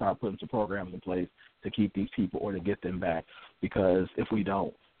 we got to start putting some programs in place to keep these people or to get them back, because if we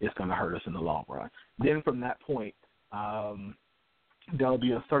don't, it's going to hurt us in the long run. Then from that point, there'll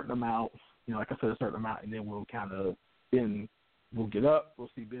be a certain amount, like I said, a certain amount, and then we'll we'll get up, we'll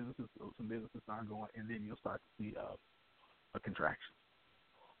see some businesses start going, and then you'll start to see a contraction.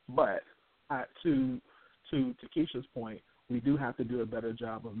 But to Takisha's point, we do have to do a better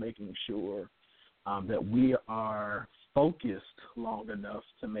job of making sure that we are focused long enough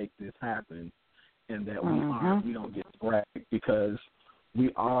to make this happen, and that we don't get dragged, because we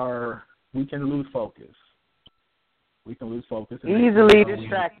can lose focus. We can lose focus. Easily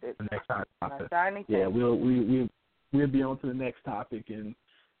distracted. The next topic. Yeah, we'll be on to the next topic, and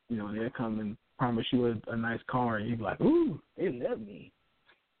they'll come and promise you a nice car, and you'll be like, ooh, they love me.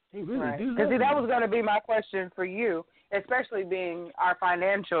 They really do love me. Because that was going to be my question for you, especially being our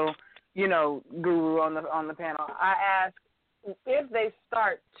financial, guru on the panel. I asked if they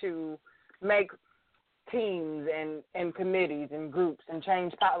start to make teams and committees and groups and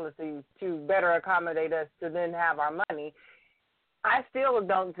change policies to better accommodate us to then have our money, I still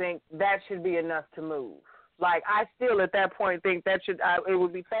don't think that should be enough to move. Like, I still at that point think that it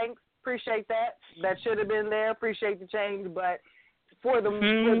would be thanks, appreciate that. That should have been there, appreciate the change, but for the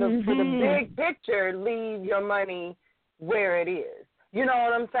big picture, leave your money where it is. You know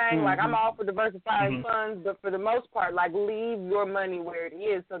what I'm saying? Like, I'm all for diversifying funds, but for the most part, like, leave your money where it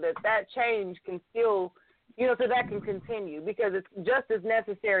is so that change can still, so that can continue, because it's just as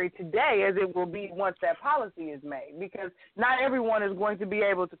necessary today as it will be once that policy is made, because not everyone is going to be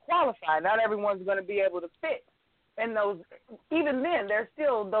able to qualify. Not everyone's going to be able to fit. And those, even then, there's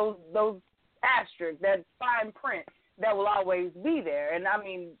still those asterisks, that fine print that will always be there. And, I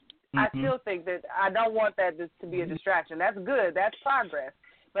mean, I still think that I don't want that to be a distraction. That's good. That's progress.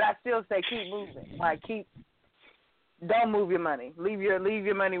 But I still say keep moving. Like, don't move your money. Leave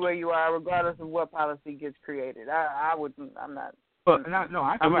your money where you are, regardless of what policy gets created. I'm not. Well,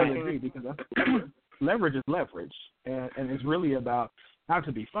 I completely agree, because leverage is leverage. And it's really about, not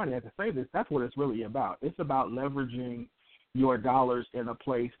to be funny, I have to say this, that's what it's really about. It's about leveraging your dollars in a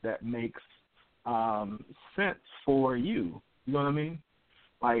place that makes sense for you. You know what I mean?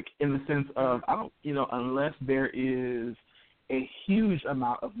 Like, in the sense of, unless there is a huge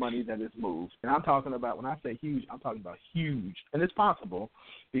amount of money that is moved. And I'm talking about, when I say huge, I'm talking about huge. And it's possible,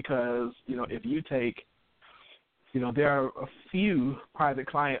 because, if you take, there are a few private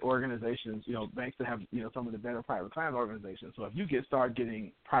client organizations, banks that have, some of the better private client organizations. So if you start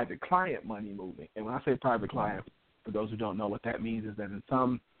getting private client money moving, and when I say private client, for those who don't know, what that means is that in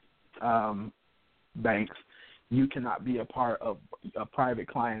some banks, you cannot be a part of a private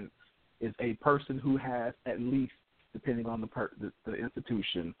client is a person who has at least, depending on the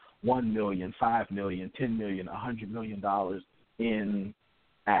institution, $1 million, $5 million, $10 million, $100 million in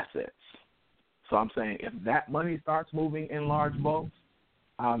assets. So I'm saying, if that money starts moving in large bulks,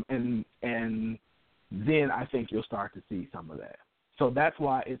 and then I think you'll start to see some of that. So that's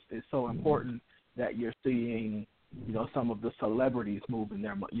why it's so important that you're seeing some of the celebrities moving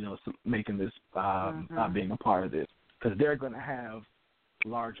their, making this, being a part of this, because they're going to have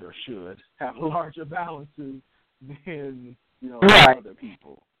should have larger balances than, other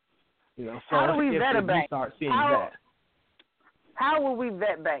people. So how do we vet a bank? Start seeing that. How will we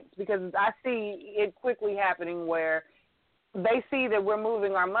vet banks? Because I see it quickly happening where they see that we're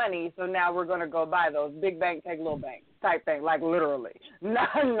moving our money, so now we're going to go buy those. Big bank, take little bank type thing, like literally.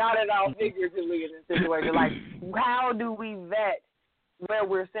 Not at all figuratively in this situation. Like, how do we vet where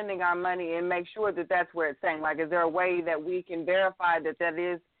we're sending our money and make sure that that's where it's staying? Like, is there a way that we can verify that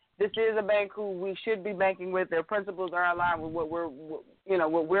this is a bank who we should be banking with, their principles are aligned with what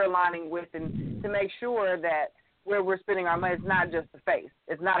we're aligning with, and to make sure that where we're spending our money, it's not just the face.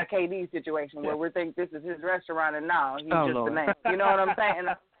 It's not a KD situation where we think this is his restaurant and no, he's just the man. You know what I'm saying?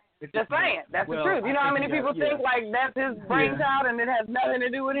 Just saying. That's the truth. You know how many people think like that's his brainchild and it has nothing to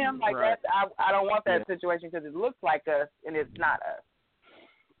do with him? Like I don't want that situation because it looks like us and it's not us.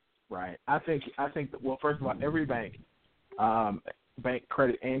 Right. I think that, well, first of all, every bank, bank,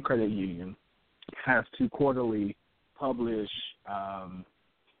 credit, and credit union has to quarterly publish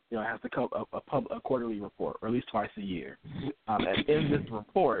has to come a quarterly report, or at least twice a year. And in this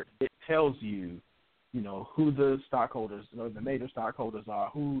report, it tells you, who the stockholders, the major stockholders are,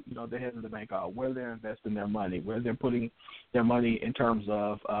 who, the heads of the bank are, where they're investing their money, where they're putting their money in terms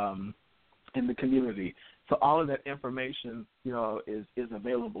of in the community. So all of that information, is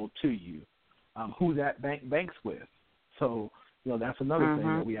available to you, who that banks with. So, that's another thing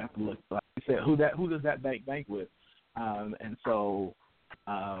that we have to look. Like you said, who does that bank with? And so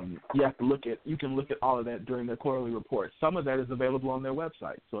you can look at all of that during their quarterly report. Some of that is available on their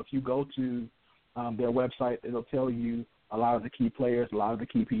website. So if you go to their website, it'll tell you a lot of the key players, a lot of the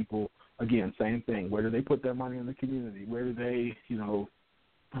key people. Again, same thing. Where do they put their money in the community? Where do they,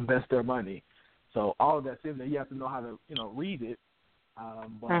 invest their money? So all of that's in there. You have to know how to, read it.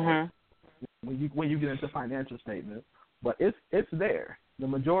 But when you get into financial statements, but it's there. The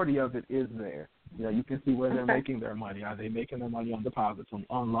majority of it is there. You can see where they're making their money. Are they making their money on deposits,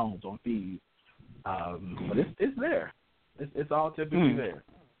 on loans, on fees? But it's there. It's all typically there.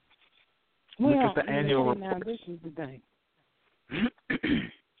 Well, look at the annual report. Now this is the thing.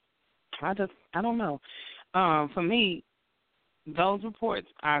 I don't know. For me, those reports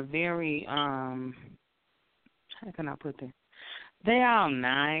are very how can I put this? They are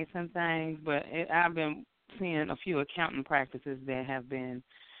nice and things, but I've been seeing a few accounting practices that have been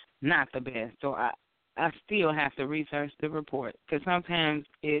not the best. So I still have to research the report because sometimes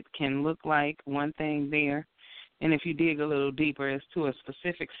it can look like one thing there, and if you dig a little deeper, it's to a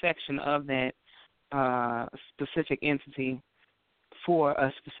specific section of that specific entity for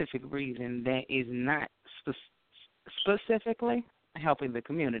a specific reason that is not specifically helping the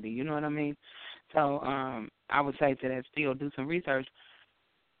community. You know what I mean? So I would say to that, still do some research.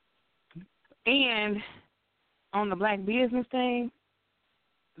 And on the black business thing,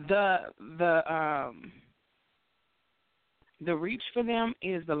 the reach for them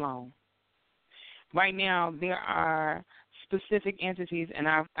is the loan. Right now, there are specific entities, and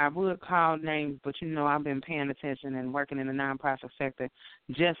I would call names, but I've been paying attention and working in the nonprofit sector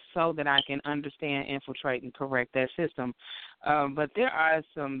just so that I can understand, infiltrate, and correct that system. But there are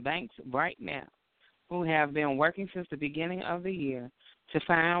some banks right now who have been working since the beginning of the year to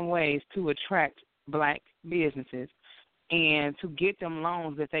find ways to attract black businesses and to get them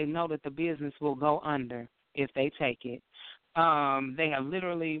loans that they know that the business will go under if they take it. They have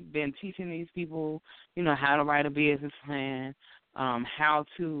literally been teaching these people, how to write a business plan, how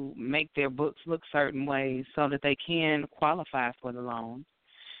to make their books look certain ways so that they can qualify for the loan.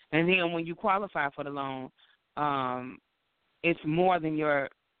 And then when you qualify for the loan, it's more than you're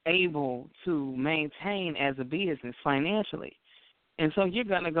able to maintain as a business financially. And so you're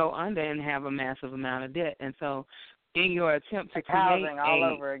going to go under and have a massive amount of debt. And so in your attempt to create housing all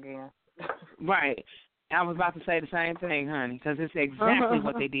over again. Right. I was about to say the same thing, honey, because it's exactly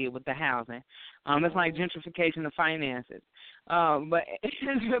what they did with the housing. It's like gentrification of finances. But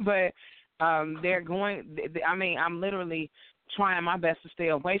they're going. I mean, I'm literally trying my best to stay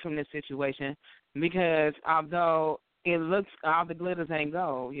away from this situation because although it looks all the glitters ain't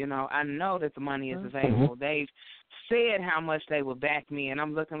gold, I know that the money is available. They've said how much they would back me, and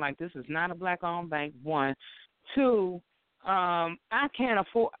I'm looking like this is not a black-owned bank. 1, 2. I can't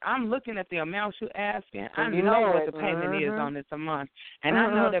afford. I'm looking at the amount you're asking. I know what the payment is on this a month, and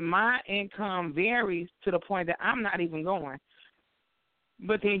I know that my income varies to the point that I'm not even going.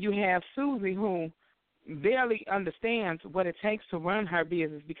 But then you have Susie, who barely understands what it takes to run her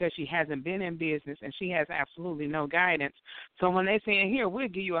business because she hasn't been in business and she has absolutely no guidance. So when they're saying, here, we'll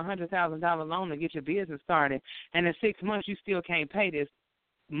give you a $100,000 loan to get your business started, and in 6 months you still can't pay this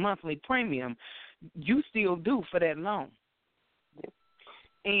monthly premium, you still due for that loan.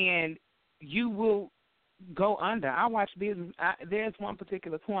 And you will go under. I watch business. There's one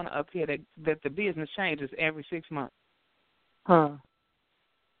particular corner up here that the business changes every 6 months. Huh.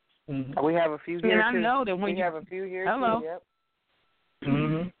 Mm-hmm. We have a few here, and I know that when we have a few here, hello. too, yep.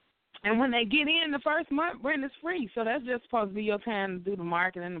 Mm-hmm. And when they get in the first month, rent is free. So that's just supposed to be your time to do the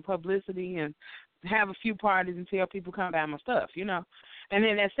marketing and the publicity and have a few parties and tell people come buy my stuff, you know. And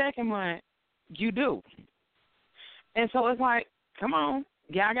then that second month, you do. And so it's like, come on,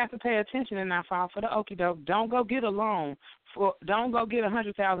 y'all got to pay attention and not fall for the okie doke. Don't go get a loan don't go get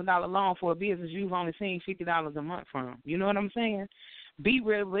 $100,000 loan for a business you've only seen $50 a month from. You know what I'm saying? Be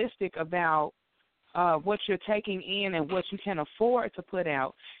realistic about what you're taking in and what you can afford to put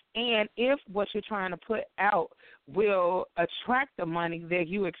out. And if what you're trying to put out will attract the money that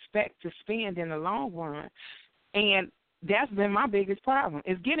you expect to spend in the long run. And that's been my biggest problem,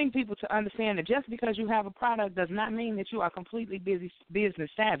 is getting people to understand that just because you have a product does not mean that you are completely business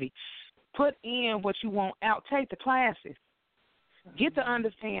savvy. Put in what you want out. Take the classes. Get the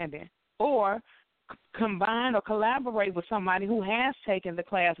understanding. Or combine or collaborate with somebody who has taken the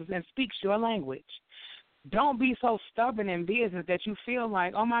classes and speaks your language. Don't be so stubborn in business that you feel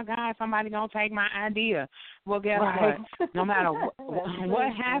like, oh, my God, somebody going to take my idea. Well, guess what? No matter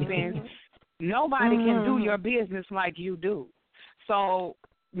what happens, nobody can do your business like you do. So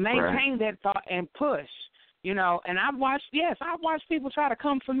maintain that thought and push, you know. And I've watched people try to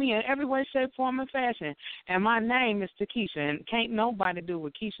come for me in every way, shape, form, and fashion. And my name is Takisha, and can't nobody do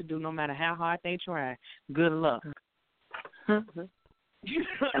what Keisha do no matter how hard they try. Good luck.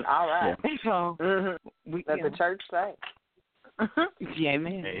 And all right. So, let the church say. Yeah,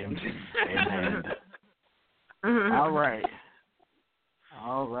 amen. Amen. All right.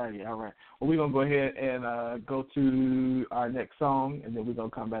 All righty. Well, we're going to go ahead and go to our next song, and then we're going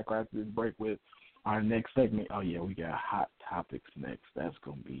to come back right after this break with our next segment. Oh, yeah, we got hot topics next. That's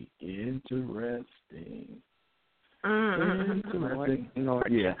going to be interesting.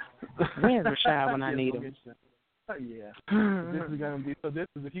 Lord. Yeah. Where's Rashaad when I need him? Yeah. This is going to be,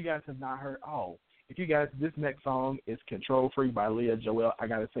 if you guys have not heard, this next song is Control Freak by Leah Joelle. I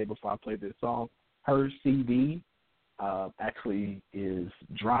got to say before I play this song, her CD actually is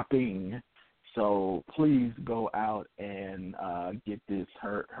dropping. So please go out and get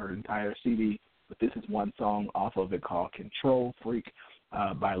her entire CD. But this is one song off of it called Control Freak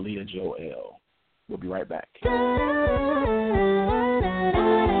by Leah Joelle. We'll be right back.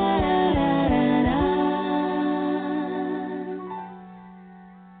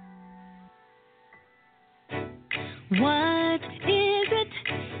 What is it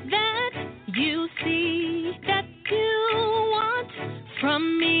that you see that you want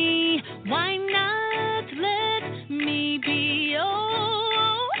from me? Why not let me be?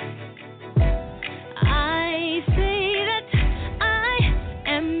 Oh, I say that I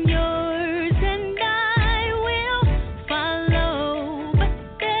am yours and I will follow. But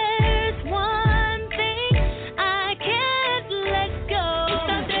there's one thing I can't let go.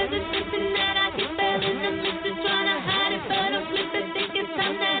 So there's something that I can feel in the midst of trying to hide it, but I'm flipping, think it's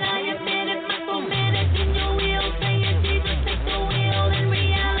time that I admit it. My 4 minutes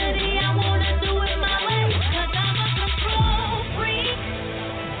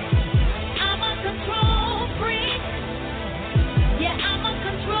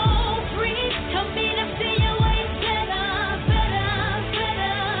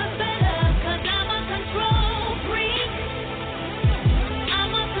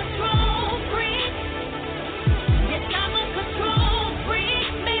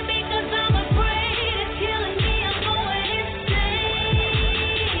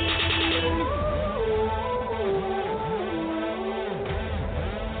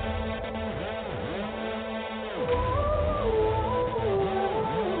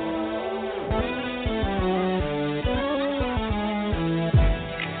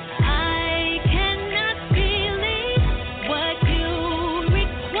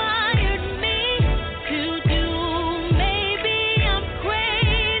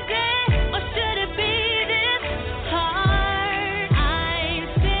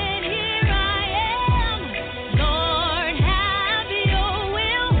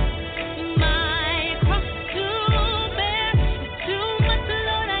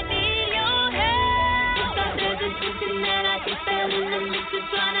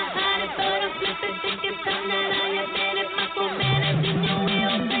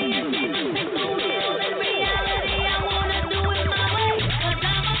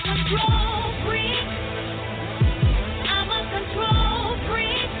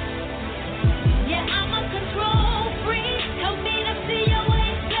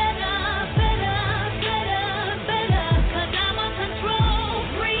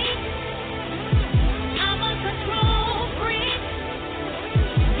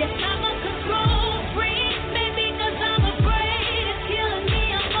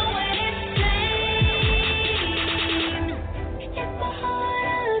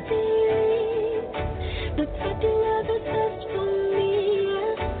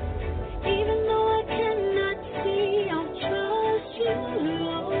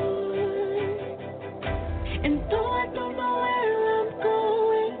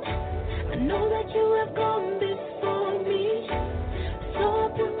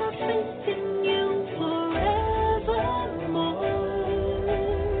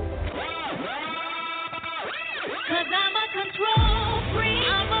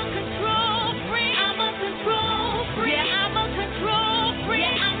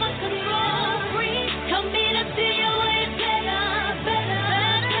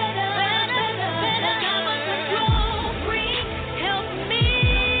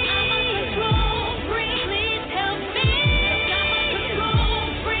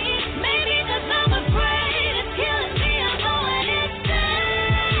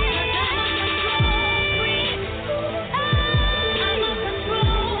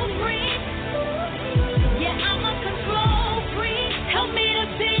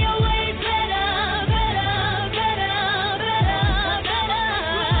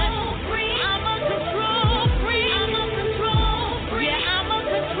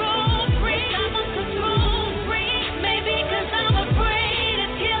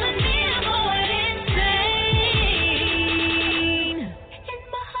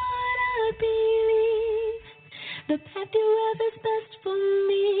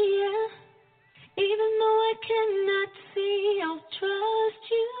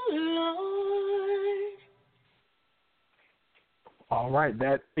All right,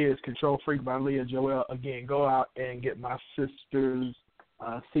 that is Control Freak by Leah Joelle. Again, go out and get my sister's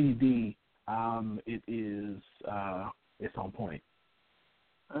CD. It's on point.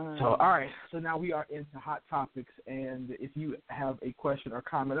 So, all right, so now we are into Hot Topics, and if you have a question or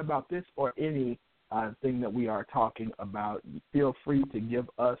comment about this or any thing that we are talking about, feel free to give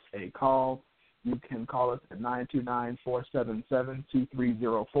us a call. You can call us at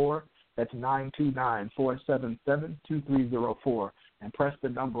 929-477-2304. That's 929-477-2304, and press the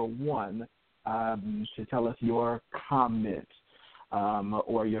number 1 to tell us your comment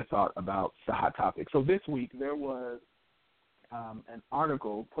or your thought about the Hot Topic. So this week there was an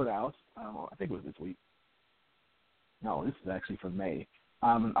article put out, I think it was this week. No, this is actually from May.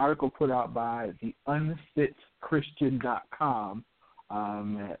 An article put out by the unfitchristian.com,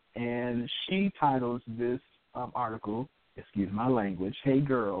 and she titles this article, excuse my language, "Hey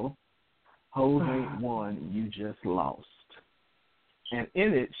Girl, Hoes Ain't Won, You Just Lost." And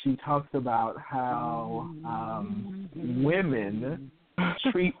in it, she talks about how women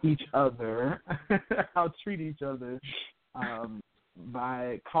treat each other,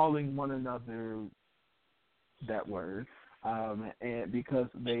 by calling one another that word, and because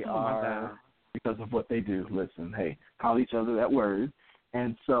they because of what they do. Listen, hey, call each other that word,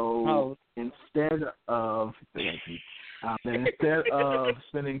 and so instead of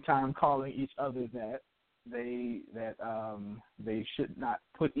spending time calling each other that, they should not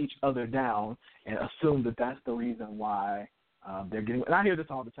put each other down and assume that that's the reason why they're getting. And I hear this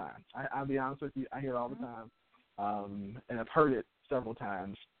all the time. I'll be honest with you, I hear it all the time, and I've heard it several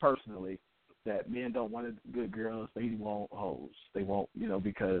times personally, that men don't want good girls, they want hoes. They won't,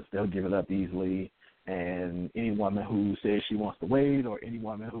 because they'll give it up easily. And any woman who says she wants to wait, or any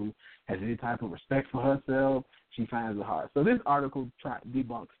woman who has any type of respect for herself, she finds it hard. So this article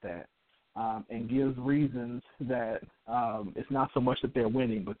debunks that and gives reasons that it's not so much that they're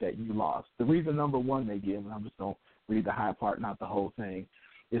winning, but that you lost. The reason number 1 they give, and I'm just going to read the high part, not the whole thing,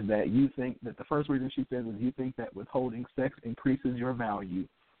 is that you think that the first reason she says is you think that withholding sex increases your value.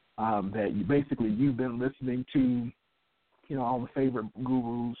 That you've been listening to, all the favorite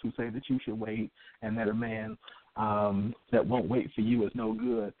gurus who say that you should wait, and that a man that won't wait for you is no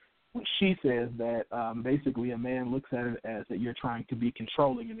good. She says that basically a man looks at it as that you're trying to be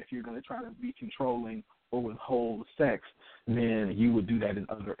controlling, and if you're going to try to be controlling or withhold sex, then you would do that in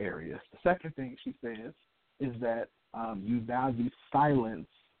other areas. The second thing she says is that you value silence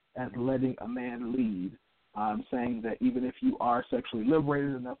as letting a man lead, saying that even if you are sexually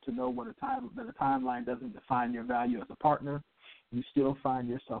liberated enough to know that a timeline doesn't define your value as a partner, you still find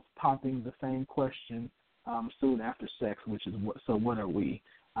yourself popping the same question soon after sex, which is what are we?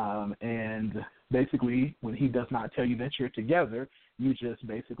 And basically, when he does not tell you that you're together, you just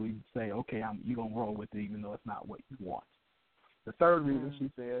basically say, okay, you're going to roll with it even though it's not what you want. The third reason she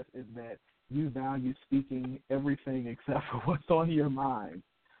says is that you value speaking everything except for what's on your mind.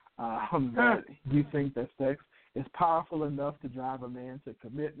 That you think that sex is powerful enough to drive a man to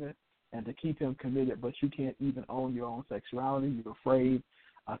commitment and to keep him committed, but you can't even own your own sexuality. You're afraid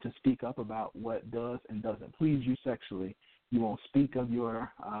to speak up about what does and doesn't please you sexually. You won't speak of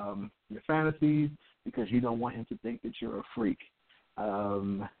your fantasies because you don't want him to think that you're a freak.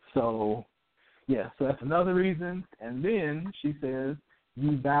 So that's another reason. And then she says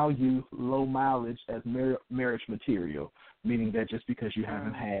you value low mileage as marriage material, meaning that just because you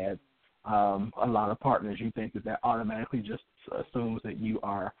haven't had a lot of partners, you think that automatically just assumes that you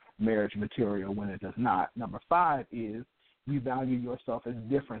are marriage material when it does not. Number 5 is you value yourself as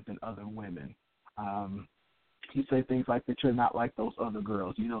different than other women. You say things like that you're not like those other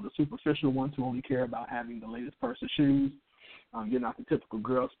girls. The superficial ones who only care about having the latest pair of shoes. You're not the typical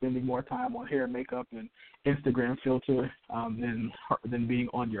girl spending more time on hair, makeup, and Instagram filter than being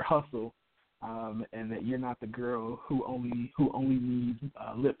on your hustle. And that you're not the girl who only needs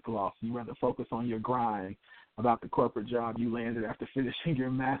lip gloss. You rather focus on your grind about the corporate job you landed after finishing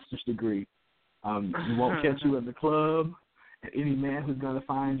your master's degree. You won't catch you in the club. And any man who's going to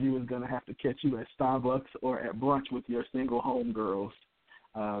find you is going to have to catch you at Starbucks or at brunch with your single homegirls.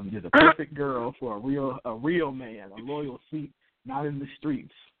 You're the perfect girl for a real man, a loyal seat, not in the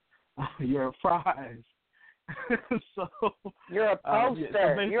streets. You're a prize. So you're a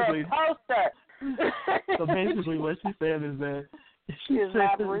poster. You're a poster. So basically, what she said is that she's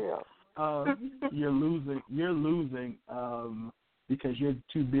not real. You're losing because you're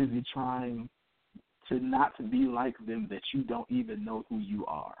too busy trying to not to be like them that you don't even know who you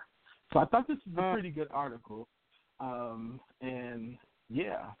are. So I thought this was a pretty good article. And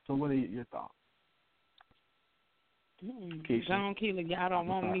so what are your thoughts? John Keeler, y'all don't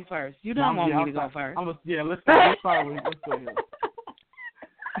want me first. You don't want me to go first. let's start with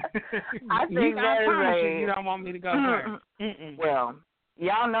I think I promise that you don't want me to go first. Well,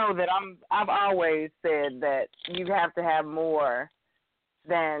 y'all know that I've always said that you have to have more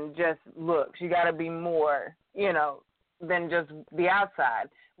than just looks. You got to be more, than just the outside.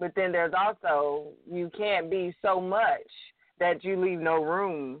 But then there's also, you can't be so much that you leave no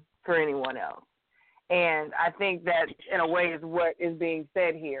room for anyone else. And I think that, in a way, is what is being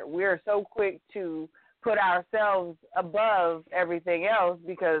said here. We're so quick to put ourselves above everything else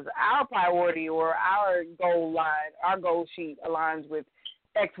because our priority or our goal line, our goal sheet aligns with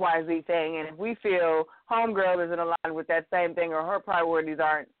XYZ thing. And if we feel homegirl isn't aligned with that same thing or her priorities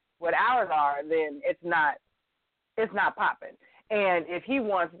aren't what ours are, then it's not popping. And if he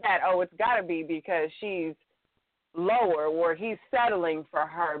wants that, it's got to be because she's lower or he's settling for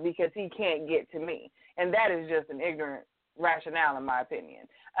her because he can't get to me. And that is just an ignorant rationale, in my opinion.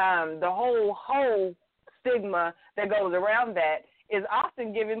 The whole stigma that goes around that is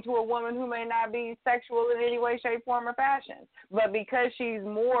often given to a woman who may not be sexual in any way, shape, form, or fashion. But because she's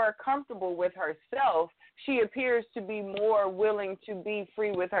more comfortable with herself, she appears to be more willing to be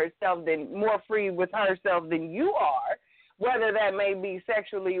free with herself than you are, whether that may be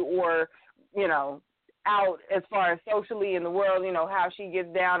sexually or, out as far as socially in the world, how she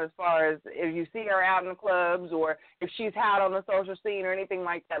gets down as far as if you see her out in the clubs or if she's out on the social scene or anything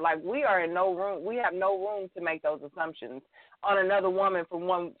like that. Like, we have no room to make those assumptions on another woman from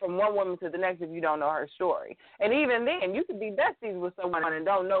one woman to the next if you don't know her story. And even then, you could be besties with someone and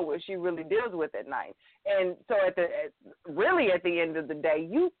don't know what she really deals with at night. And so at the end of the day,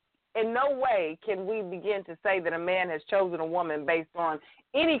 in no way can we begin to say that a man has chosen a woman based on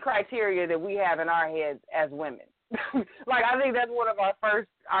any criteria that we have in our heads as women. Like, I think that's one of our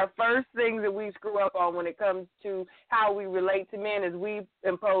first things that we screw up on when it comes to how we relate to men is we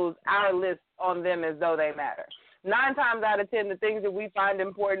impose our list on them as though they matter. 9 times out of 10, the things that we find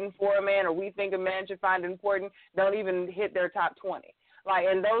important for a man or we think a man should find important don't even hit their top 20. Like,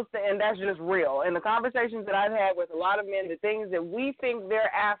 and that's just real. And the conversations that I've had with a lot of men, the things that we think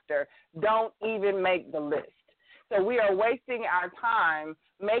they're after don't even make the list. So we are wasting our time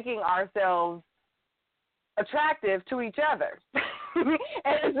making ourselves attractive to each other. and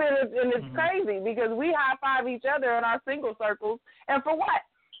it's crazy because we high-five each other in our single circles. And for what?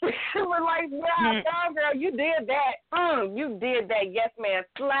 We're like, wow, girl, you did that. You did that. Yes, man.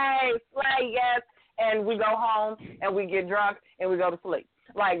 Slay, yes. And we go home and we get drunk and we go to sleep.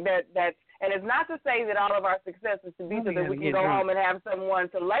 Like that's and it's not to say that all of our success is to be so that we can go home and have someone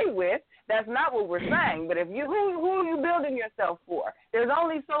to lay with. That's not what we're saying. But if you who are you building yourself for? There's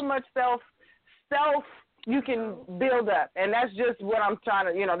only so much self you can build up, and that's just what I'm trying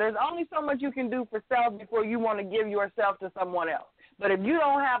to. There's only so much you can do for self before you want to give yourself to someone else. But if you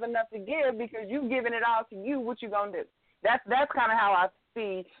don't have enough to give because you've given it all to you, what you gonna do? That's kind of how I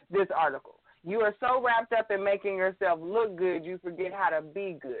see this article. You are so wrapped up in making yourself look good, you forget how to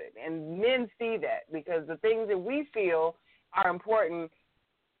be good. And men see that because the things that we feel are important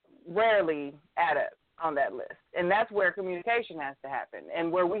rarely add up on that list. And that's where communication has to happen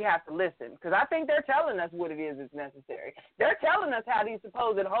and where we have to listen. Because I think they're telling us what it is that's necessary. They're telling us how these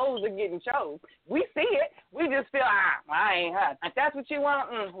supposed hoes are getting chose. We see it. We just feel, I ain't her. If that's what you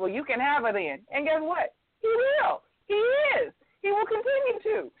want, well, you can have her then. And guess what? He will. He is. He will continue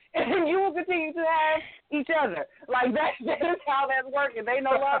to. And you will continue to have each other. Like, that is how that's working. They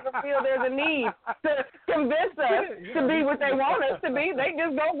no longer feel there's a need to convince us to be what they want us to be. They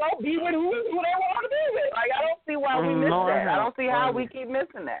just don't go be with who they want to be with. Like, I don't see why we miss that. I don't see how we keep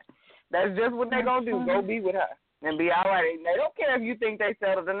missing that. That's just what they're going to do. Go be with her and be all right. They don't care if you think they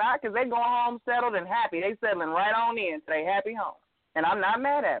settled or not because they going home settled and happy. They settling right on in to their happy home. And I'm not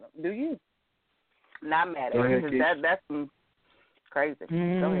mad at them. Do you? Not mad at them. That's some crazy.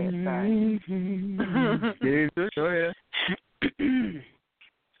 Go ahead, sorry. Go ahead.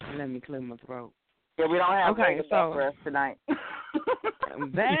 Let me clear my throat. Yeah, we don't have for us tonight.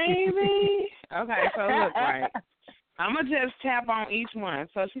 Baby. Okay, so look, right. I'm going to just tap on each one.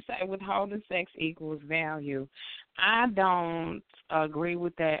 So she said withholding sex equals value. I don't agree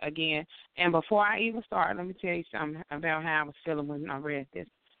with that again. And before I even start, let me tell you something about how I was feeling when I read this.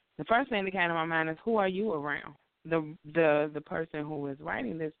 The first thing that came to my mind is, who are you around? The person who is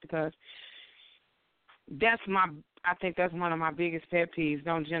writing this, because I think that's one of my biggest pet peeves.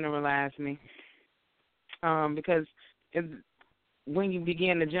 Don't generalize me, because when you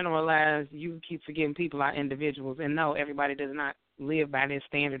begin to generalize, you keep forgetting people are individuals, and no, everybody does not live by this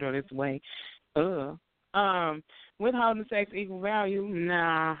standard or this way. Withholding sex equal value?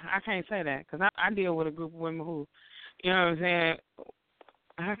 Nah, I can't say that because I deal with a group of women who, you know what I'm saying?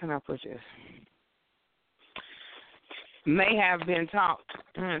 How can I put this? may have been taught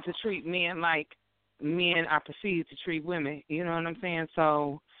to treat men like men are perceived to treat women. You know what I'm saying?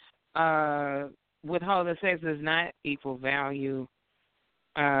 So withholding sex does not equal value.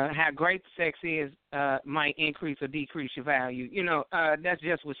 How great sex is might increase or decrease your value. You know, that's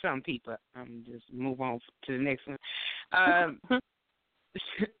just with some people. Just move on to the next one.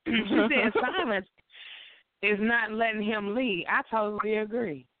 She said silence is not letting him lead. I totally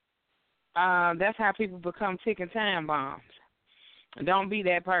agree. That's how people become ticking time bombs. Don't be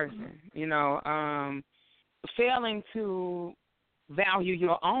that person. You know, failing to value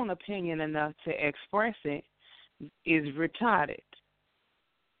your own opinion enough to express it is retarded.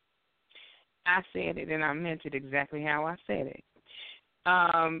 I said it, and I meant it exactly how I said it.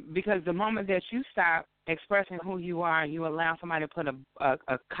 Because the moment that you stop expressing who you are, you allow somebody to put a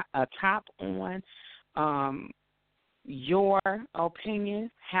top on your opinion,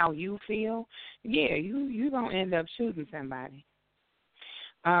 how you feel, you're going to end up shooting somebody.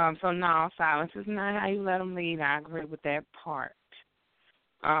 So, no, silence is not how you let them lead. I agree with that part.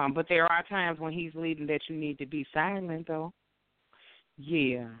 But there are times when he's leading that you need to be silent, though.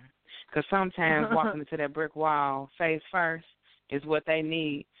 Yeah. Because sometimes walking into that brick wall face first is what they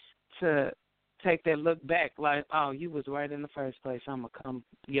need to take that look back like, oh, you was right in the first place. I'm going to come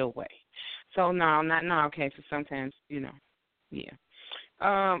your way. So, no, not in all cases. Sometimes, you know, yeah.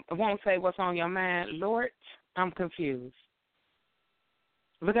 I won't say what's on your mind. Lord, I'm confused.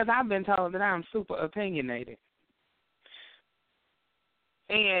 Because I've been told that I'm super opinionated.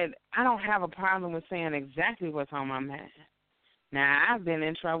 And I don't have a problem with saying exactly what's on my mind. Now, I've been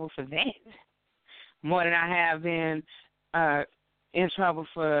in trouble for that more than I have been in trouble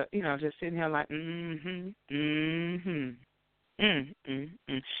for, you know, just sitting here like,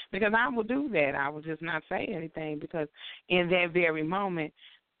 Because I will do that. I will just not say anything because in that very moment,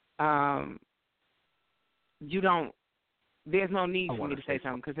 there's no need for me to say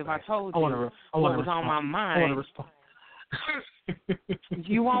something because if I told you what was on my mind,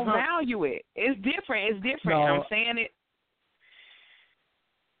 you won't value it. It's different. No. I'm saying it.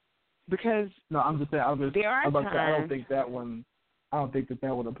 Because I'm just saying. I don't think that one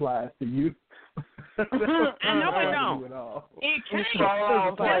applies to you. I know it don't. It can't. That's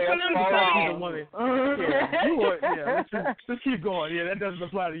what I'm saying. Let's keep going. Yeah, that doesn't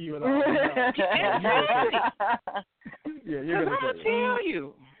apply to you at all. You're gonna tell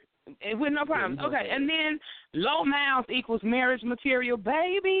you. With no problem. Okay, and then low mouth equals marriage material.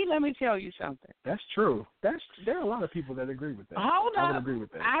 Baby, let me tell you something. That's true. There are a lot of people that agree with that. Hold up. I would agree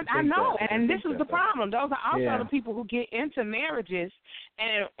with that. I know, and this is the problem. Those are also the people who get into marriages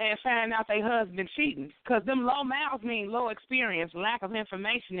and find out their husband cheating. Because them low mouths mean low experience, lack of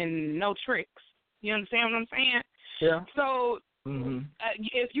information, and no tricks. You understand what I'm saying? Yeah. So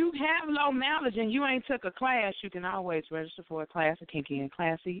if you have low knowledge and you ain't took a class, you can always register for a class at Kinky and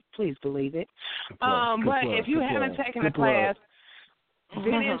Classy. Please believe it. But if you haven't taken a class,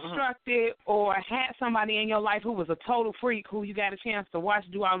 been instructed, or had somebody in your life who was a total freak who you got a chance to watch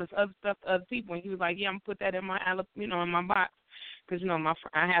do all this other stuff to other people, and he was like, yeah, I'm going to put that in my, in my box. Because,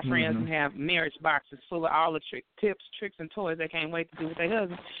 I have friends who have marriage boxes full of all the tips, tricks, and toys they can't wait to do with their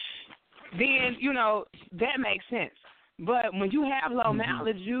husband. Then, that makes sense. But when you have low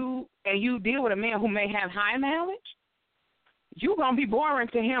knowledge, you deal with a man who may have high knowledge, you're going to be boring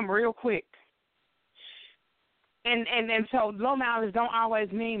to him real quick. And so low knowledge don't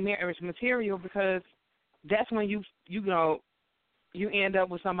always mean marriage material because that's when you end up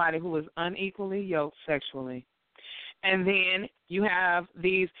with somebody who is unequally yoked sexually. And then you have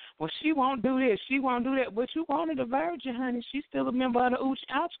these, well, she won't do this, she won't do that. But you wanted a virgin, honey. She's still a member of the Ooch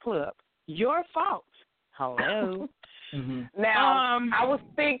Ouch Club. Your fault. Hello. Now, I will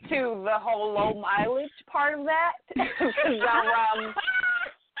speak to the whole low mileage part of that.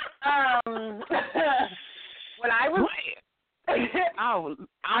 When I was...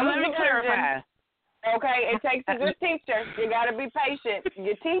 let me clarify. Okay, it takes a good teacher. You got to be patient.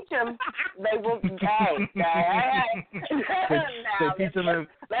 You teach them, they will. Hey. They teach them and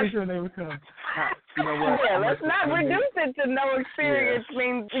they will come. You know what? Yeah, let's not reduce it to no experience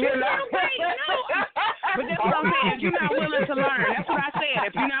means. But that's what I'm saying. If you're not willing to learn, that's what I said.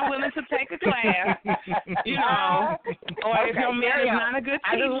 If you're not willing to take a class, or if your man is not a good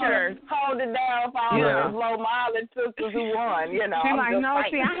teacher, hold it down for all those low mileage sisters who won. She's like, no,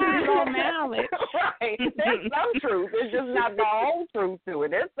 see, I have low mileage. Right. There's some truth. It's just not the whole truth to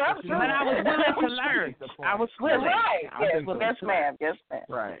it. There's some truth. But I was willing to learn. I was willing. Right. Yes, ma'am.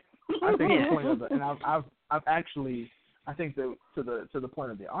 Right. I think the point of the, and I've actually, I think to the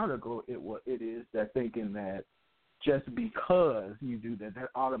point of the article, it is that thinking that just because you do that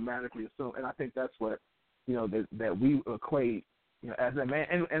automatically assume, and I think that's what that we equate, as a man,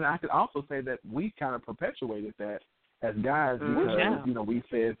 and I could also say that we kind of perpetuated that as guys because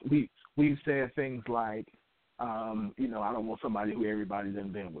we've said things like, I don't want somebody who everybody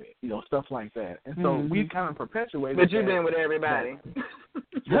done been with, stuff like that, and so we've kind of perpetuated. But you've been with everybody.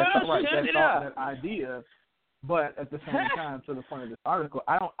 That idea. But at the same time, to the point of this article,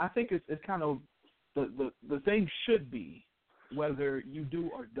 I think it's kind of the thing should be, whether you do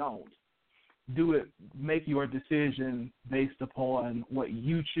or don't, do it, make your decision based upon what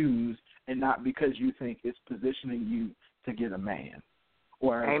you choose and not because you think it's positioning you to get a man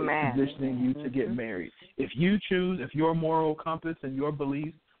or it's positioning you to get married. If you choose, if your moral compass and your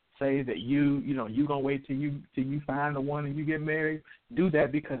beliefs say that you're gonna wait till you find the one and you get married, do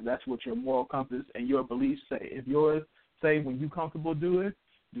that because that's what your moral compass and your beliefs say. If yours say when you comfortable do it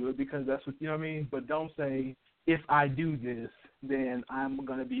because that's what But don't say, if I do this, then I'm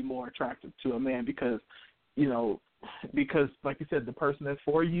gonna be more attractive to a man because like you said, the person that's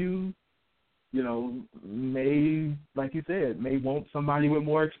for you, may, like you said, may want somebody with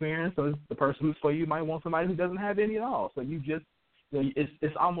more experience, or the person who's for you might want somebody who doesn't have any at all. So you just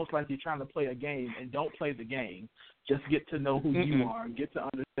it's almost like you're trying to play a game, and don't play the game. Just get to know who you are, get to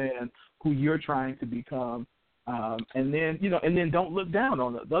understand who you're trying to become, and then don't look down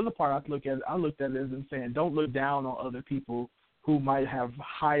on it. The other part I looked at it as in saying, don't look down on other people who might have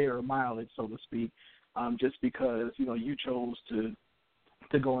higher mileage, so to speak, just because you chose to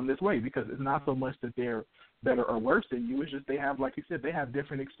go in this way. Because it's not so much that they're better or worse than you. It's just they have, like you said, they have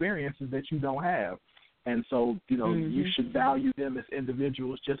different experiences that you don't have. And so, you should value them as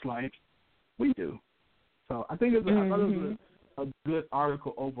individuals just like we do. So I think it was a good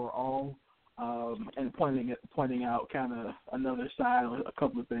article overall, and pointing out kind of another side of a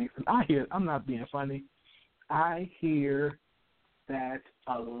couple of things. And I'm not being funny, I hear that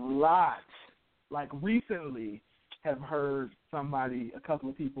a lot. Like recently have heard a couple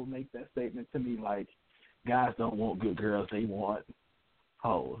of people make that statement to me, like, guys don't want good girls, they want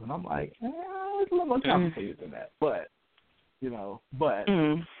hoes. And I'm like, it's a little more complicated than that. But, Can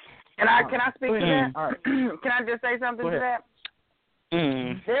I speak to that? All right. Can I just say something to that?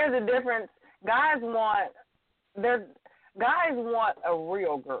 There's a difference. Guys want a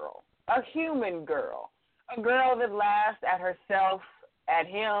real girl, a human girl, a girl that laughs at herself, at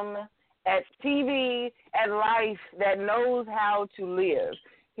him, at TV, at life, that knows how to live.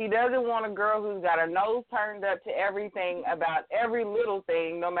 He doesn't want a girl who's got her nose turned up to everything about every little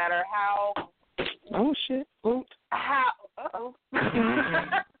thing, no matter how. Oh shit! Oops. How? Uh-oh. They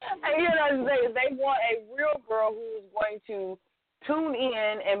want a real girl who's going to tune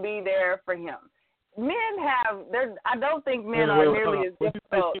in and be there for him. Men have. I don't think men are nearly as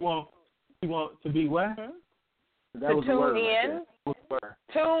difficult. You want to be what? That to was tune in.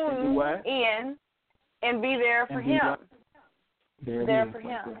 Tune in and be there for him. There for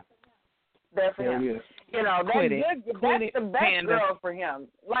him. That's good. That's the best girl for him.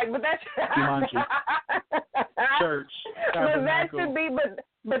 But that's church. But that should be.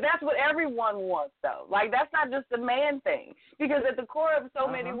 But that's what everyone wants, though. That's not just a man thing. Because at the core of so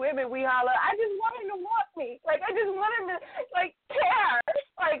many women, we holler, I just want him to want me. I just want him to care.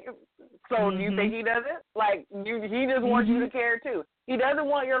 So do you think he doesn't? He just wants you to care, too. He doesn't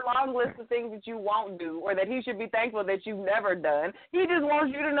want your long list of things that you won't do or that he should be thankful that you've never done. He just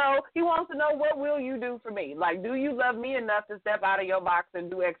wants you to know, he wants to know, what will you do for me? Do you love me enough to step out of your box and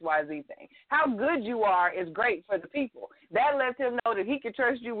do XYZ thing? How good you are is great for the people. That lets him know that he can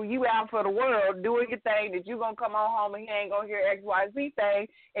trust you when you out for the world doing your thing, that you're going to come on home and he ain't going to hear XYZ thing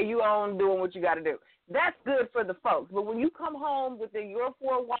and you on doing what you got to do. That's good for the folks. But when you come home within your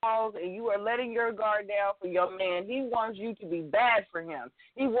four walls and you are letting your guard down for your man, he wants you to be bad for him.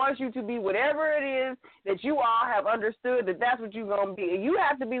 He wants you to be whatever it is that you all have understood that that's what you're going to be. And you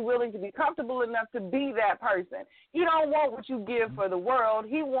have to be willing to be comfortable enough to be that person. He don't want what you give for the world.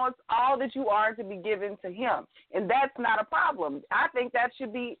 He wants all that you are to be given to him. And that's not a problem. I think that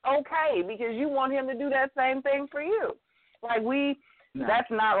should be okay because you want him to do that same thing for you.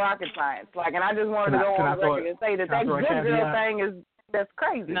 That's not rocket science. And I just wanted to go on record and say that good girl thing that's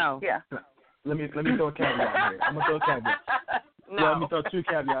crazy. No. Yeah. Let me throw a caveat here. I'm going to throw a caveat. No. Well, let me throw two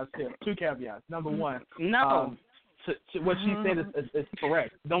caveats here. Two caveats. Number one. No. What she said is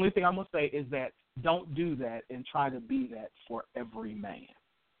correct. The only thing I'm going to say is that don't do that and try to be that for every man.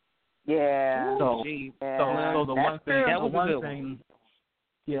 Yeah. So the one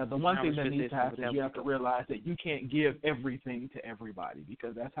thing that needs to happen is you have to realize that you can't give everything to everybody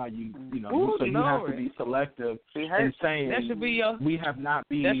because that's how you have to be selective in saying that should be your, we have not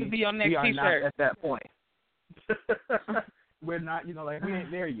been. That should be your next we are T-shirt. not at that point. We're not, we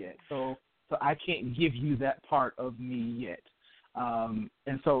ain't there yet. So so I can't give you that part of me yet.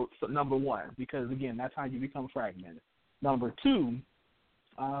 And so number one, because, again, that's how you become fragmented. Number two,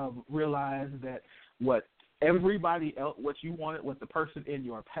 realize that what everybody else, what you wanted, what the person in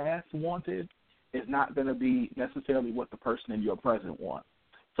your past wanted, is not going to be necessarily what the person in your present wants.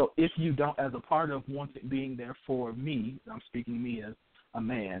 So if you don't, as a part of wanting, being there for me, I'm speaking me as a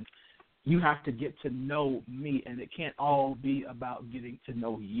man, you have to get to know me, and it can't all be about getting to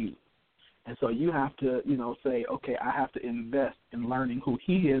know you. And so you have to, say, okay, I have to invest in learning who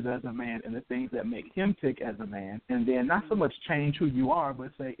he is as a man and the things that make him tick as a man, and then not so much change who you are,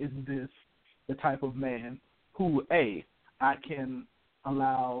 but say, is this the type of man who, A, I can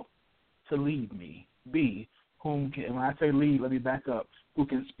allow to lead me, B, whom can, when I say lead, let me back up, who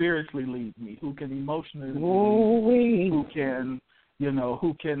can spiritually lead me, who can emotionally lead me, who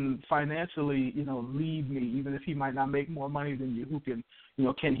can financially, lead me, even if he might not make more money than you, who can,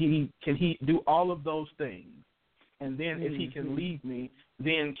 can he do all of those things? And then if he can lead me,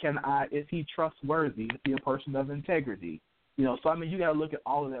 then is he trustworthy? Is he a person of integrity? So, you got to look at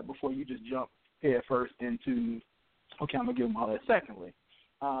all of that before you just jump head first into, okay, I'm going to give him all that. Secondly,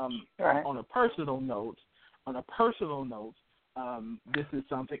 right. on a personal note, this is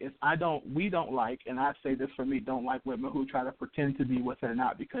something we don't like, and I say this for me, don't like women who try to pretend to be what they're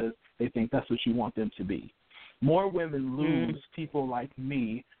not because they think that's what you want them to be. More women lose people like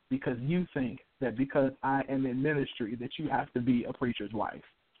me because you think that because I am in ministry that you have to be a preacher's wife.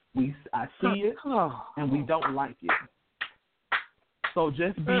 I see it, and we don't like it. So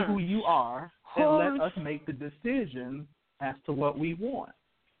just be who you are and let us make the decision as to what we want.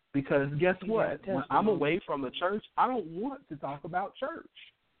 Because guess what? When I'm away from the church, I don't want to talk about church.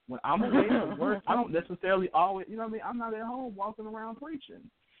 When I'm away from work, I don't necessarily always, I'm not at home walking around preaching.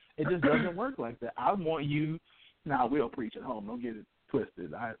 It just doesn't work like that. I want you, I will preach at home. Don't get it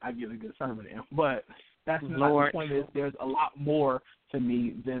twisted. I get a good sermon in. But that's not the point. There's a lot more to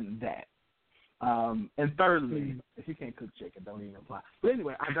me than that. And thirdly, if you can't cook chicken, don't even apply. But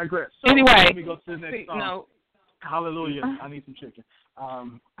anyway, I digress. So let me go to the next song. No. Hallelujah. I need some chicken.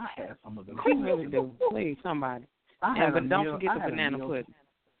 I had some of them. You really do. Please, somebody. But don't forget the banana pudding.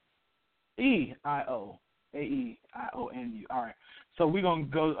 E-I-O. A-E-I-O-N-U. All right. So we're going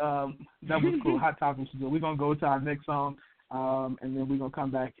to go, that was cool. Hot topics. We're going to go to our next song, and then we're going to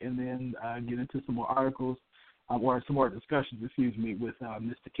come back and then get into some more articles, or some more discussions, with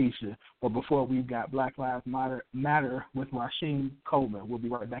Ms. Takisha. But before, we've got Black Lives Matter with Rashaad Coleman. We'll be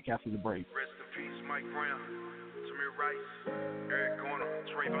right back after the break. Rest in peace, Mike Brown, Tamir Rice, Eric Garner,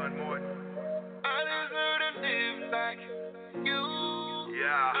 Trayvon Martin. I deserve to live like you.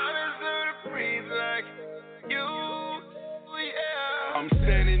 Yeah. I deserve to breathe like you. Yeah. I'm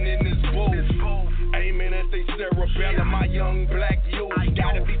standing in this booth, aiming at they cerebellum. My young black youth,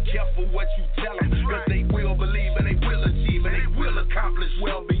 gotta be careful what you tell them, cause they will believe and they will achieve and they will accomplish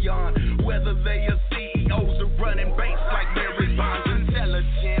well beyond whether they are CEOs or running banks like Mary Bonds.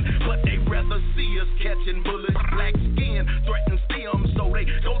 Intelligent, but they rather see us catching bullets. Black skin threatens them, so they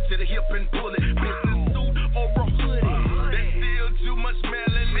go to the hip and pull it. Business suit or a hoodie. They still too much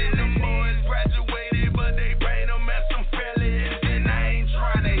melanin. Them boys graduated, but they brain them as some felons. And I ain't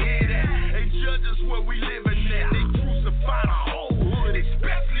trying to hear that. They judge us where we living at. They crucify the whole hood,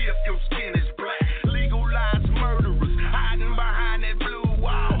 especially if your skin is black. Legalize murderers, hiding behind that blue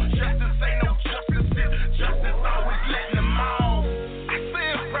wall. Justice ain't no justice, justice always letting them off. I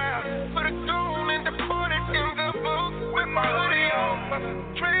feel proud, put a goon and to put it in the book with my hoodie on.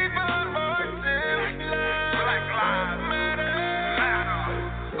 Trayvon Martin, Black Lives Matter.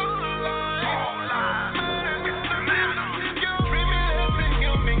 All lives matter. Treat me less than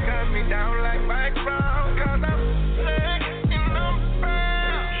human, cut me down like Mike Brown, cause I'm black and I'm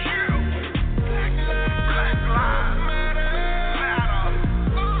proud. Black lives matter.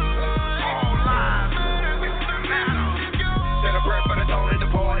 All lives matter. Set a prayer for the dawn at the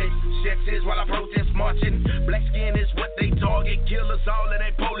party. Sexes while I protest marching. Black skin is what they target. Kill us all in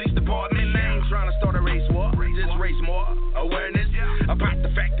their police department. They ain't trying to start a race war. Just raise more awareness about the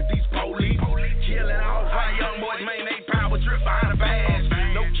fact that these police killing all our young boys. Man, they power trip behind a badge.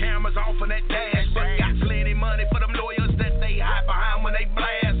 No cameras off on that dash, but got plenty money for them lawyers that they hide behind when they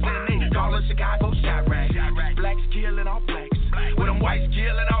blast. And they call it Chicago shot rack. Blacks killing all blacks. With them whites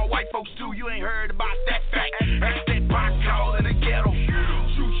killing all white folks too. You ain't heard about that fact. That's that pot call in the ghetto.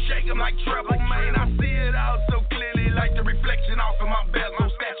 Shoot, shake 'em like treble. Man, I see it all so clearly, like the reflection off of my bezel.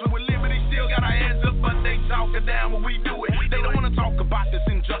 Statue with Liberty still got our hands up, but they talking down when we do it. They don't want to talk about this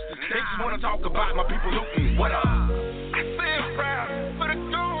injustice. They just want to talk about my people looting. What up? I feel proud, put a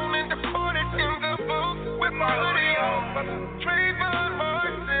goon and to put it in the book with my hoodie on. Trayvon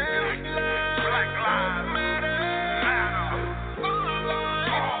Martin.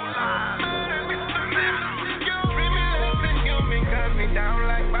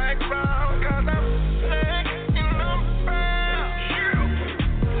 wrong, 'cause I'm black and I'm proud.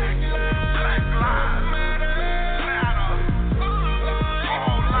 Black lives matter.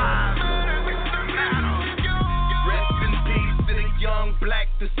 All lives matter. Rest in peace to the young black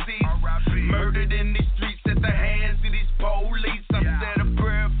deceased, murdered in these streets at the hands of these police. I'm said a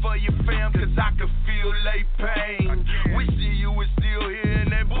prayer for your fam, 'cause I could feel their pain. Wishing you was still here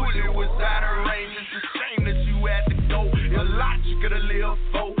and that bullet was out of range. It's a shame that you had to go. A lot you could have lived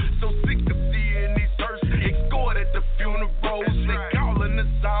for. So sick of seeing these hearse escort at the funerals. They calling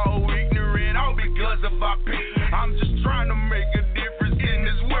us all ignorant, all because of our peace. I'm just trying to make a difference in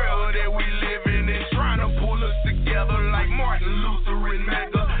this world that we live in, and trying to pull us together like Martin Luther and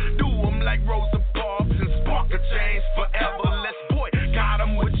Mega. Do them like Rosa Parks and spark a change forever. Let's boycott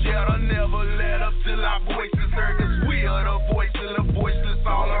them with cheddar, never let up till our voices heard. 'Cause we are the voice of the voiceless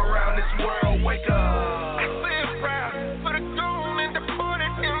all around this world. Wake up. I feel proud for the goon and the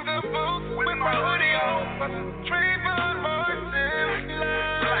bullet in the booth with my hoodie on. Trayvon Martin,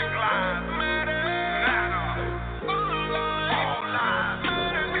 Black Lives Matter. All lives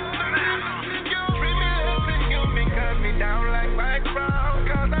matter. Treat me less than human, cut me down like Mike Brown,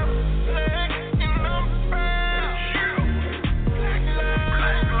 'cause I'm black and I'm proud. Black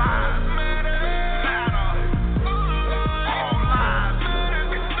lives matter. All lives matter.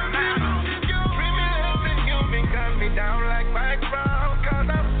 Treat me less than human, cut me down like Mike Brown, 'cause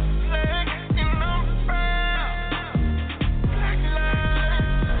I'm black and I'm proud. Black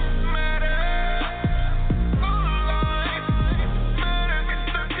lives matter. All lives matter.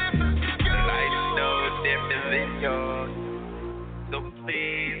 Life's no different than yours, so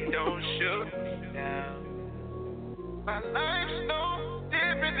please don't shoot me down. My life's no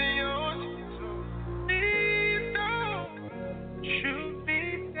different than yours, so please don't shoot me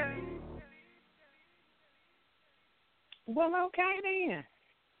down. Well, okay then.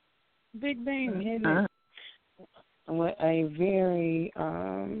 Big Bang hitting it with a very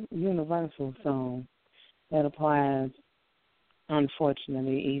universal song that applies,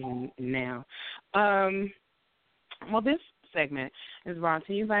 unfortunately, even now. Well, this segment is brought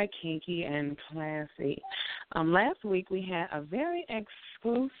to you by Kinky and Classy. Last week we had a very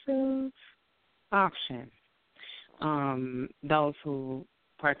exclusive auction. Those who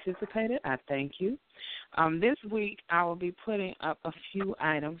participated, I thank you. This week I will be putting up a few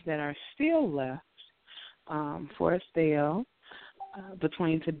items that are still left for sale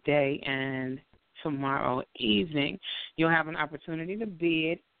between today and tomorrow evening. You'll have an opportunity to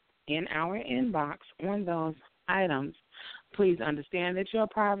bid in our inbox on those items. Please understand that your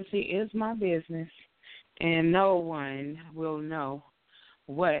privacy is my business, and no one will know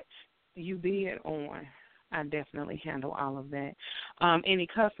what you bid on. I definitely handle all of that. Any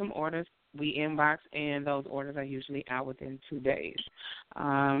custom orders, we inbox, and those orders are usually out within 2 days.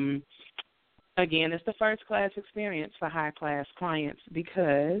 Again, it's the first-class experience for high-class clients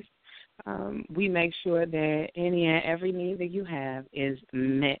because we make sure that any and every need that you have is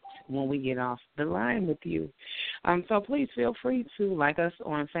met when we get off the line with you. So please feel free to like us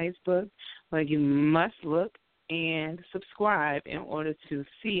on Facebook, but you must look and subscribe in order to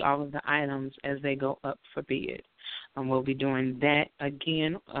see all of the items as they go up for bid. We'll be doing that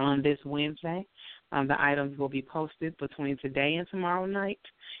again on this Wednesday. The items will be posted between today and tomorrow night,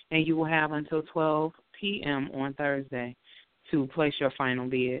 and you will have until 12 p.m. on Thursday to place your final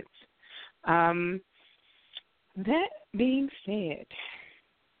bids. That being said,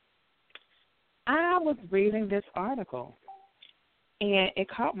 I was reading this article, and it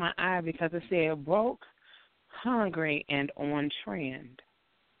caught my eye because it said broke, hungry, and on trend.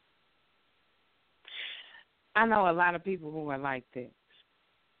 I know a lot of people who are like this,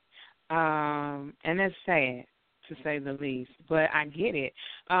 and it's sad to say the least, but I get it.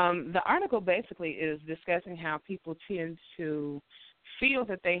 The article basically is discussing how people tend to feel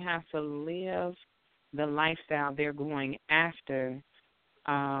that they have to live the lifestyle they're going after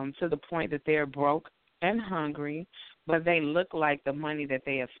to the point that they're broke and hungry, but they look like the money that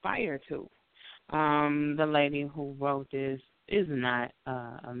they aspire to. The lady who wrote this is not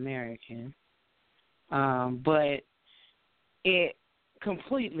American, but it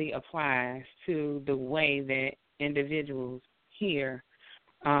completely applies to the way that individuals here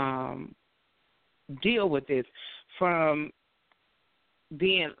deal with this. From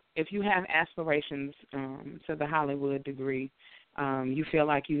being, if you have aspirations to the Hollywood degree, you feel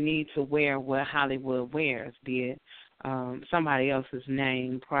like you need to wear what Hollywood wears, be it somebody else's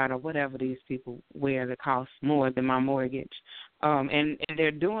name, Prada, whatever these people wear that costs more than my mortgage. And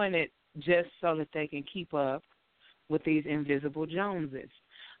they're doing it just so that they can keep up with these invisible Joneses.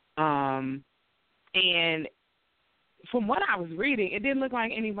 And from what I was reading, it didn't look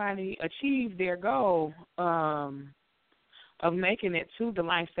like anybody achieved their goal of making it to the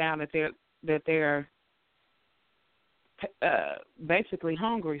lifestyle that they're basically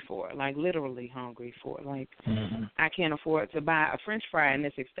hungry for, like literally hungry for. Like, I can't afford to buy a French fry in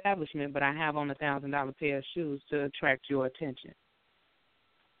this establishment, but I have on $1,000 pair of shoes to attract your attention.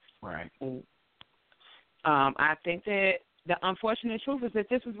 Right. I think that the unfortunate truth is that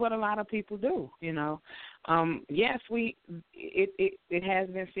this is what a lot of people do. Yes, it has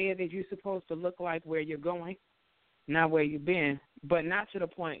been said that you're supposed to look like where you're going, not where you've been, but not to the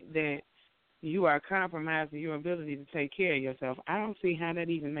point that you are compromising your ability to take care of yourself. I don't see how that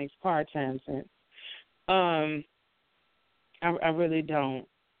even makes part-time sense. I really don't.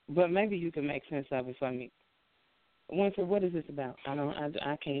 But maybe you can make sense of it for me. Winfred, what is this about? I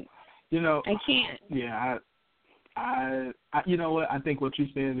can't. I can't. Yeah, I you know what? I think what you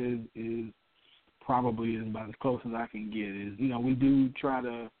said is probably about as close as I can get. Is we do try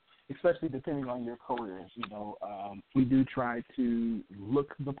to, especially depending on your careers. We do try to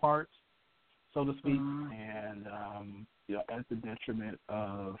look the part, so to speak, and at the detriment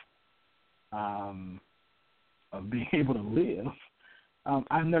of being able to live.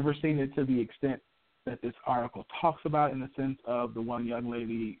 I've never seen it to the extent that this article talks about, in the sense of the one young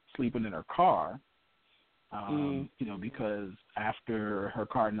lady sleeping in her car, because after her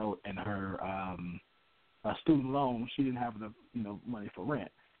car note and her student loan, she didn't have enough money for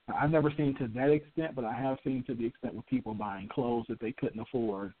rent. Now, I've never seen to that extent, but I have seen to the extent with people buying clothes that they couldn't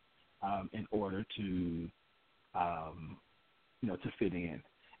afford in order to to fit in.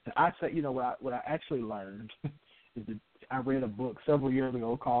 And I say, what I actually learned is that I read a book several years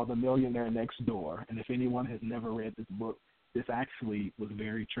ago called The Millionaire Next Door, and if anyone has never read this book, this actually was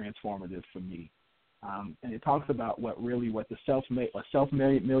very transformative for me. And it talks about what the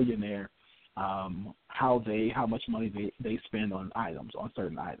self-made millionaire, how much money they spend on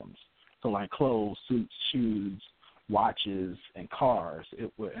certain items. So like clothes, suits, shoes, watches, and cars,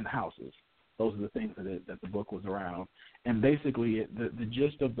 and houses. Those are the things that the book was around. And basically, the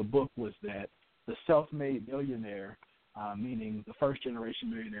gist of the book was that the self-made millionaire, meaning the first-generation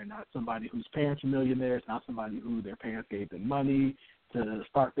millionaire, not somebody whose parents are millionaires, not somebody who their parents gave them money to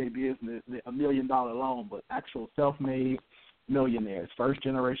start their business, $1 million loan, but actual self-made millionaires,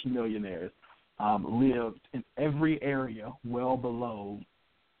 first-generation millionaires, lived in every area well below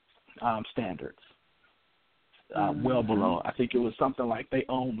standards. Well below. I think it was something like they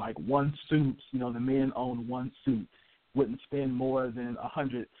owned like one suit. The men owned one suit. Wouldn't spend more than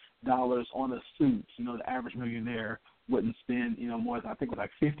 $100 on a suit. The average millionaire wouldn't spend, more than, I think it was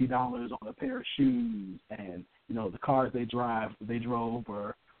like $50 on a pair of shoes. And, the cars they drove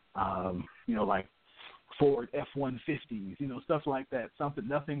were, like Ford F-150s, stuff like that.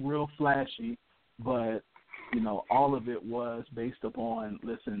 Nothing real flashy, but, all of it was based upon,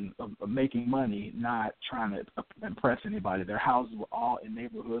 making money, not trying to impress anybody. Their houses were all in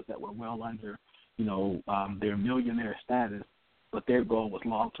neighborhoods that were well under, their millionaire status, but their goal was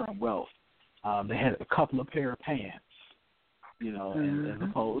long-term wealth. They had a couple of pair of pants, as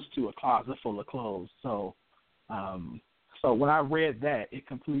opposed to a closet full of clothes. So when I read that, it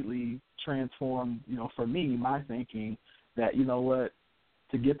completely transformed, for me, my thinking that,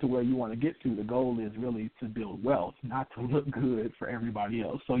 to get to where you want to get to, the goal is really to build wealth, not to look good for everybody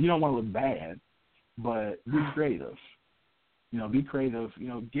else. So you don't want to look bad, but be creative. Be creative,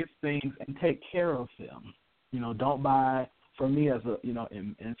 get things and take care of them. Don't buy, for me as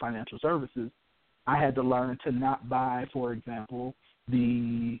in financial services, I had to learn to not buy, for example,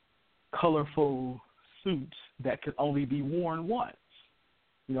 the colorful suits that could only be worn once.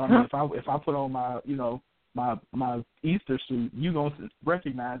 If I put on my my Easter suit, you're going to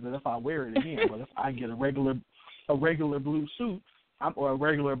recognize it if I wear it again. But if I get a regular blue suit or a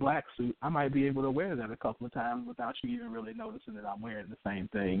regular black suit, I might be able to wear that a couple of times without you even really noticing that I'm wearing the same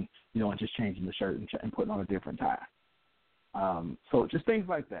thing, and just changing the shirt and putting on a different tie. So just things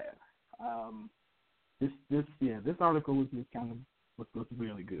like that. This article was just kind of was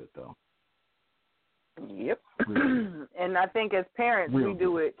really good though. Yep. Really. And I think as parents we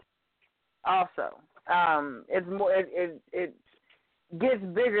do it also. It's more. It gets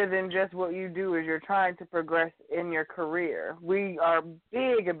bigger than just what you do as you're trying to progress in your career. We are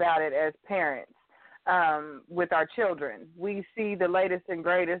big about it as parents with our children. We see the latest and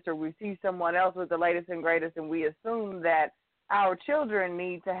greatest, or we see someone else with the latest and greatest, and we assume that our children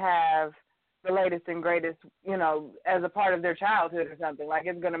need to have the latest and greatest, as a part of their childhood or something. Like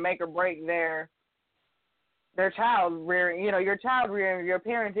it's going to make or break their child rearing, your child rearing, your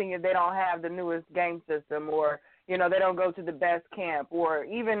parenting, if they don't have the newest game system, or, they don't go to the best camp, or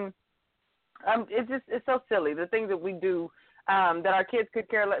even It's so silly, the things that we do that our kids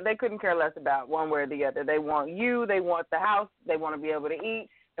they couldn't care less about one way or the other. They want you, they want the house, they want to be able to eat,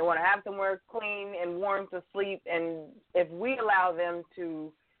 they want to have somewhere clean and warm to sleep. And if we allow them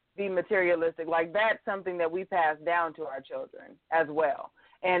to be materialistic, like that's something that we pass down to our children as well.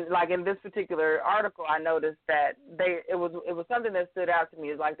 And like in this particular article, I noticed that it was something that stood out to me.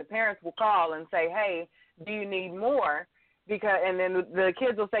 It's like the parents will call and say, "Hey, do you need more?" And then the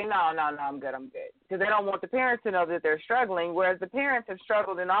kids will say, no, I'm good. Because they don't want the parents to know that they're struggling, whereas the parents have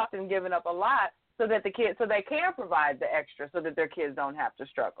struggled and often given up a lot so that they can provide the extra so that their kids don't have to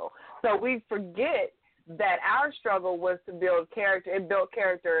struggle. So we forget that our struggle was to build character. It built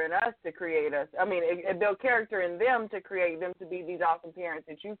character in us to create us. I mean, it built character in them to create them to be these awesome parents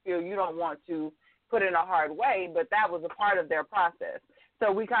that you feel you don't want to put in a hard way, but that was a part of their process.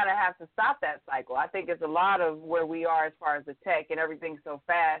 So we kind of have to stop that cycle. I think it's a lot of where we are as far as the tech and everything's so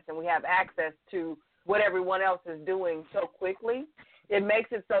fast and we have access to what everyone else is doing so quickly. It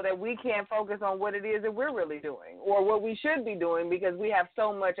makes it so that we can't focus on what it is that we're really doing or what we should be doing because we have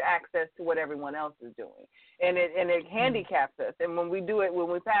so much access to what everyone else is doing. And it handicaps us. And when we do it, when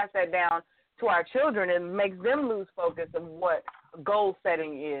we pass that down to our children, it makes them lose focus of what goal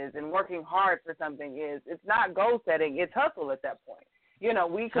setting is and working hard for something is. It's not goal setting, it's hustle at that point. You know,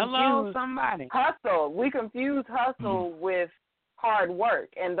 we confuse hustle. We confuse hustle with hard work,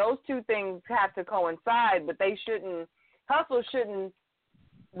 and those two things have to coincide, but they shouldn't. Hustle shouldn't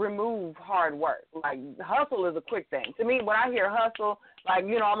remove hard work. Like, hustle is a quick thing. To me, when I hear hustle, like,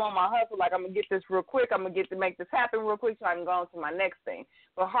 you know, I'm on my hustle, like, I'm going to get this real quick. I'm going to make this happen real quick so I can go on to my next thing.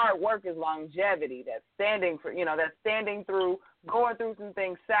 But hard work is longevity. That's standing through, going through some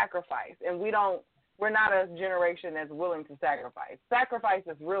things, sacrifice. And we're not a generation that's willing to sacrifice. Sacrifice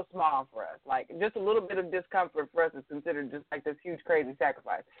is real small for us. Like, just a little bit of discomfort for us is considered just like this huge, crazy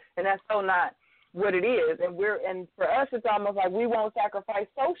sacrifice. And that's so not what it is. And for us, it's almost like we won't sacrifice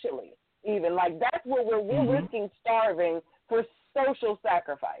socially even. Like, that's what we're risking starving for social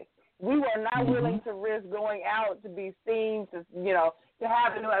sacrifice. We were not willing to risk going out to be seen, to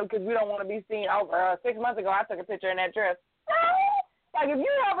have because we don't want to be seen. 6 months ago, I took a picture in that dress. Like, if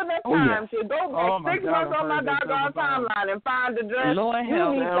you have enough time to go back 6 months on my doggone timeline and find the dress,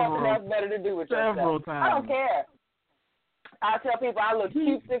 you need something else better to do with yourself. I don't care. I tell people I look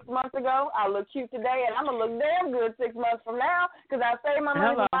cute 6 months ago, I look cute today, and I'm going to look damn good 6 months from now because I saved my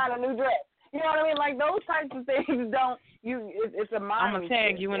money to buy a new dress. You know what I mean? Like, those types of things it's a mind. I'm going to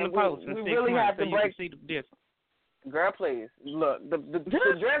tag you in the post in 6 months have to break. You can see the difference. Girl, please. Look, the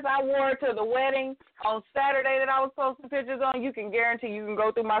dress I wore to the wedding on Saturday that I was posting pictures on, you can guarantee you can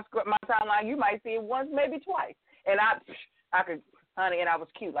go through my timeline. You might see it once, maybe twice. And I could, honey, and I was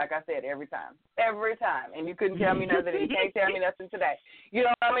cute, like I said, every time. Every time. And you couldn't tell me nothing. You can't tell me nothing today. You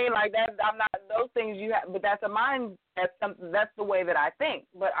know what I mean? Like, I'm not, those things you have, but that's a mind, that's the way that I think.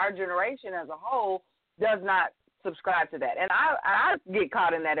 But our generation as a whole does not subscribe to that. And I get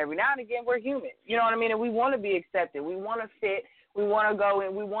caught in that every now and again. We're human. You know what I mean? And we want to be accepted. We want to fit. We want to go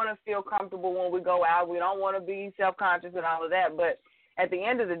and we want to feel comfortable when we go out. We don't want to be self-conscious and all of that. But at the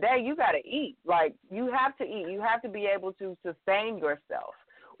end of the day, you got to eat. Like, you have to eat. You have to be able to sustain yourself.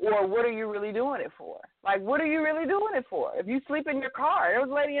 Or what are you really doing it for? Like, what are you really doing it for? If you sleep in your car, there was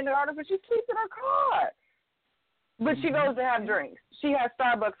a lady in the article, she sleeps in her car. But she goes to have drinks. She has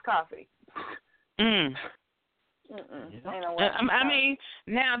Starbucks coffee. I mean,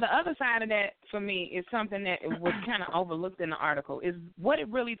 now the other side of that for me is something that was kind of overlooked in the article is what it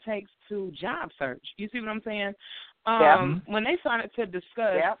really takes to job search. You see what I'm saying? When they started to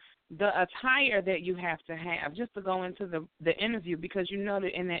discuss the attire that you have to have just to go into the interview, because you know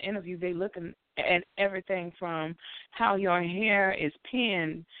that in that interview they looking at everything from how your hair is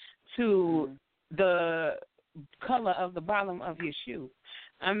pinned to the color of the bottom of your shoe.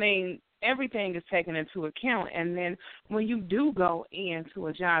 I mean, everything is taken into account. And then when you do go into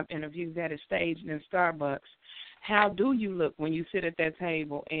a job interview that is staged in Starbucks, how do you look when you sit at that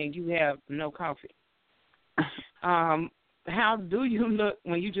table and you have no coffee? How do you look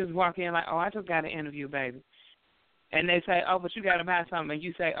when you just walk in like, oh, I just got an interview, baby? And they say, oh, but you got to buy something. And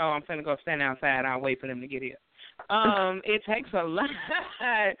you say, oh, I'm going to go stand outside. I'll wait for them to get here. It takes a lot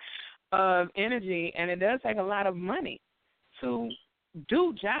of energy, and it does take a lot of money to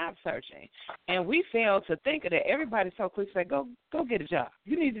do job searching. And we fail to think of that. Everybody's so quick to say, go get a job.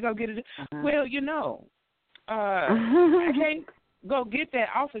 You need to go get a job. Well, I can't go get that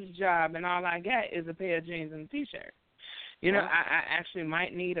office job, and all I got is a pair of jeans and a T-shirt. I actually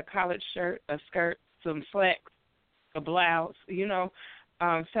might need a collared shirt, a skirt, some slacks, a blouse,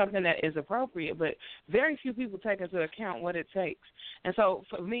 something that is appropriate, but very few people take into account what it takes. And so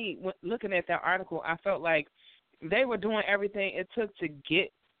for me, looking at that article, I felt like they were doing everything it took to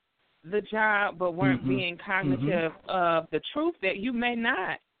get the job, but weren't being cognitive of the truth that you may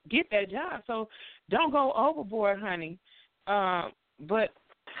not get that job. So don't go overboard, honey, but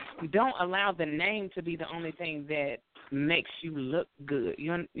don't allow the name to be the only thing that makes you look good.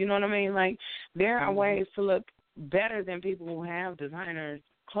 You know what I mean? Like, there are ways to look better than people who have designer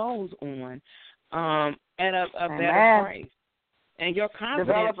clothes on at a better price. And your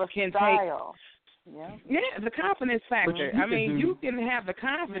confidence can style. The confidence factor. I mean, you can have the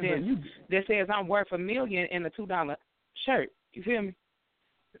confidence that says I'm worth $1 million in a $2 shirt. You feel me?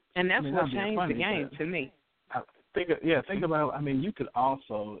 And that's what changed the game to me. Think about, I mean, you could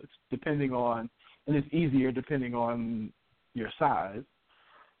also, it's depending on, and it's easier depending on your size,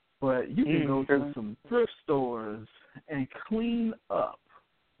 but you can go to some thrift stores and clean up.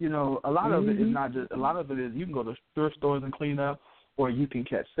 You know, a lot of it is not just, a lot of it is you can go to thrift stores and clean up, or you can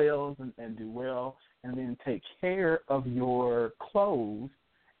catch sales and do well, and then take care of your clothes,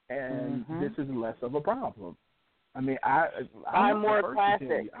 and this is less of a problem. I mean, I'm more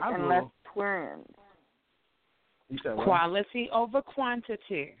classic and less twins. Quality over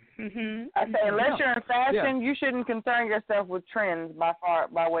quantity. I say, unless you're in fashion, you shouldn't concern yourself with trends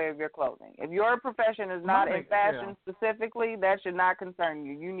by way of your clothing. If your profession is not in fashion specifically, that should not concern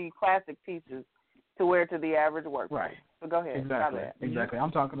you. You need classic pieces to wear to the average worker. Right. So go ahead. Exactly.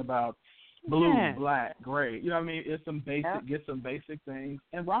 I'm talking about blue, black, gray. You know what I mean? It's some basic, get some basic things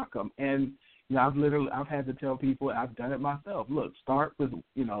and rock them. And you know, I've had to tell people, I've done it myself. Look, start with,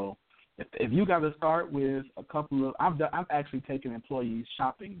 you know, if you got to start with a couple of, I've actually taken employees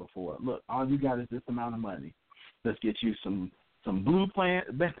shopping before. Look, all you got is this amount of money. Let's get you some blue pants,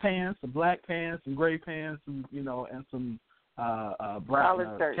 some black pants, some gray pants, and some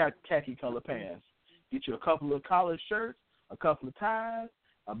brown khaki color pants. Get you a couple of collared shirts, a couple of ties,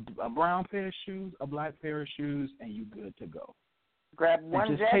 a brown pair of shoes, a black pair of shoes, and you good to go. Grab one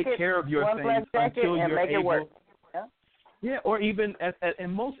and just jacket, take care of your one things black jacket, until and you're make able. It work. Yeah, or even in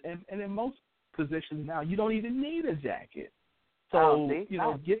most positions now, you don't even need a jacket. So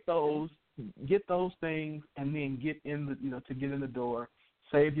get those things, and then get in the door,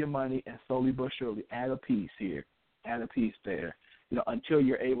 save your money, and slowly but surely add a piece here, add a piece there, until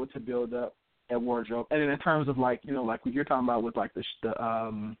you're able to build up a wardrobe. And then in terms of like what you're talking about with like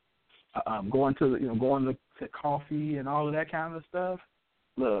going to coffee and all of that kind of stuff.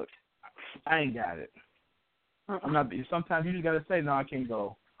 Look, I ain't got it. I'm not. Sometimes you just got to say, no, I can't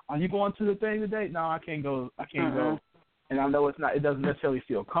go. Are you going to the thing today? No, I can't go. I can't go. And I know it doesn't necessarily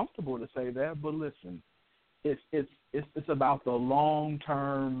feel comfortable to say that, but listen, it's about the long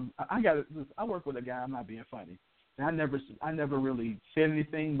term. I work with a guy. I'm not being funny. And I never really said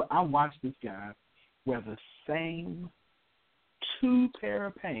anything, but I watched this guy wear the same 2 pair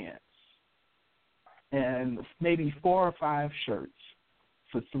of pants and maybe 4 or 5 shirts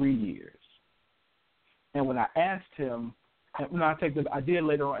for 3 years. And when I asked him, I did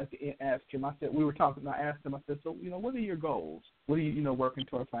later on at the end ask him, I said, we were talking, and I asked him, I said, so, what are your goals? What are you, working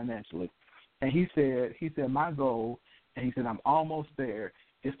toward financially? And he said, my goal, and he said, I'm almost there,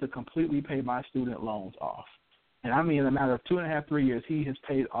 is to completely pay my student loans off. And I mean, in a matter of 2.5, 3 years, he has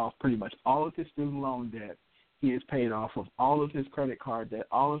paid off pretty much all of his student loan debt. He has paid off of all of his credit card debt,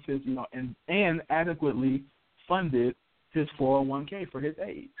 all of his, and adequately funded his 401k for his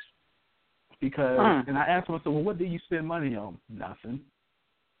age. Because, and I asked him, I said, well, what do you spend money on? Nothing.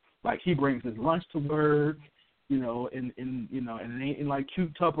 Like, he brings his lunch to work, and it ain't in like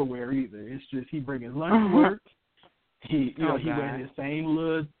cute Tupperware either. It's just he brings his lunch to work. He wears his same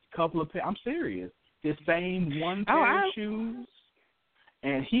little couple of I'm serious. His same one pair of shoes,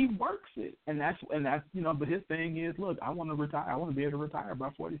 and he works it. And that's but his thing is, look, I want to retire. I want to be able to retire by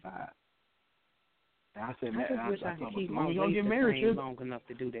 45. And I said, man, I wish I could keep my waist long enough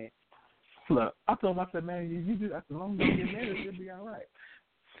to do that. Look, I told him, I said, man, you do that as long as you don't get married, you'll be all right.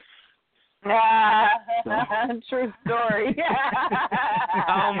 True story.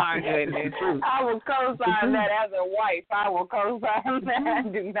 Oh my goodness. I will co-sign that as a wife. I will co-sign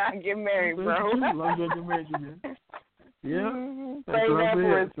that. Do not get married, bro. Yeah. Save that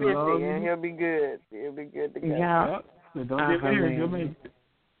for his 50 and he'll be good. He'll be good to go. Yeah. So don't get married, you'll make it.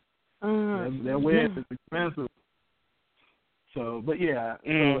 That wedding is expensive. So, but yeah,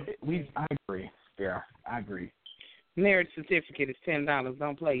 I agree. Yeah, I agree. Marriage certificate is $10.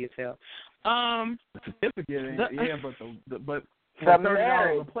 Don't play yourself. The certificate, but the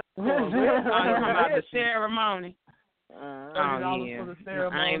marriage. I'm talking about the ceremony. $30 for the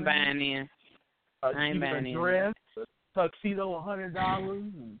ceremony. I ain't buying in. A dress, tuxedo $100.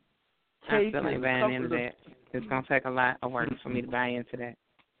 And I still ain't buying into that. It's gonna take a lot of work for me to buy into that.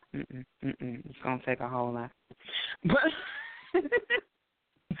 It's gonna take a whole lot. But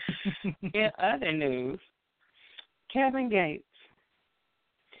in other news, Kevin Gates.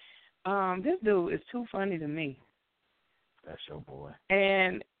 This dude is too funny to me. That's your boy.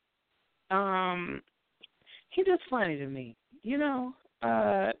 And he's just funny to me. You know,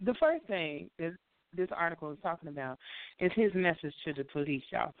 the first thing is this article is talking about is his message to the police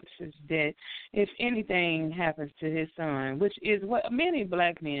officers that if anything happens to his son, which is what many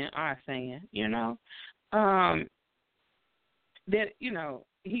black men are saying, you know, that, you know,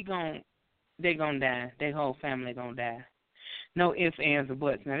 they gonna die. Their whole family gonna die. No ifs, ands, or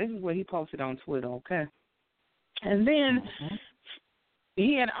buts. Now, this is what he posted on Twitter, okay? And then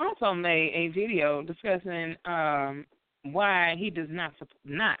he had also made a video discussing why he does not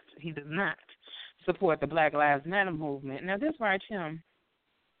support the Black Lives Matter movement. Now, this right here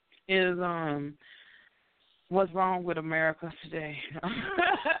is what's wrong with America today.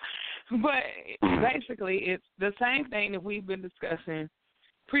 But basically, it's the same thing that we've been discussing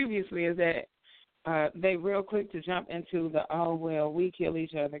previously, is that they real quick to jump into the, oh, well, we kill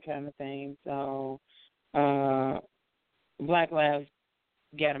each other kind of thing. So Black lives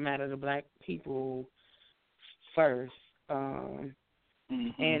got to matter to black people first. And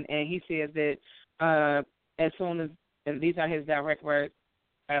he says that as soon as, and these are his direct words,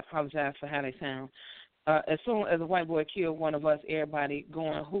 I apologize for how they sound, as soon as a white boy killed one of us, everybody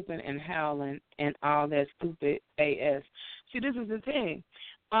going hooping and howling and all that stupid AS. See, this is the thing.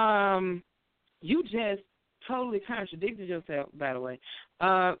 You just totally contradicted yourself, by the way.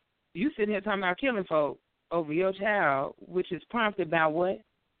 You sitting here talking about killing folk over your child, which is prompted by what?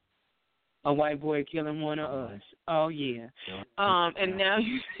 A white boy killing one of us. Oh, yeah. And now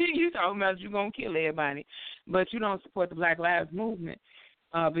you talking about you going to kill everybody, but you don't support the Black Lives Movement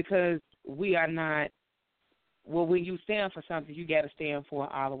because we are not, well, when you stand for something, you got to stand for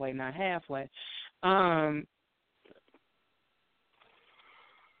it all the way, not halfway.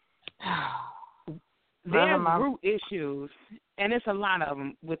 There's root issues, and it's a lot of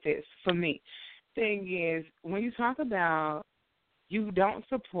them with this for me. Thing is, when you talk about you don't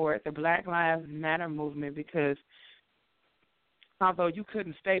support the Black Lives Matter movement because although you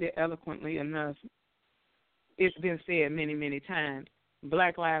couldn't state it eloquently enough, it's been said many, many times,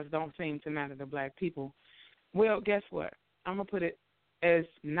 black lives don't seem to matter to black people. Well, guess what? I'm going to put it as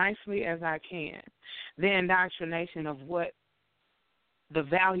nicely as I can. The indoctrination of what the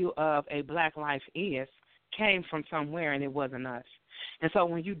value of a black life is came from somewhere, and it wasn't us. And so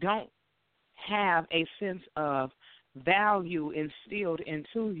when you don't have a sense of value instilled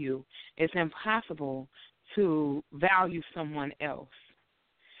into you, it's impossible to value someone else.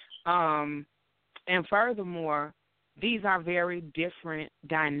 And furthermore, these are very different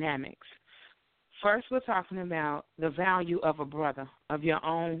dynamics. First, we're talking about the value of a brother, of your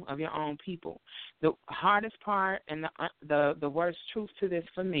own people. The hardest part and the worst truth to this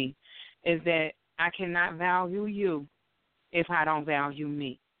for me is that I cannot value you if I don't value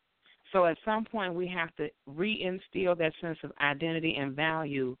me. So at some point, we have to reinstill that sense of identity and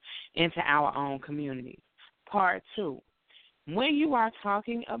value into our own communities. Part two, when you are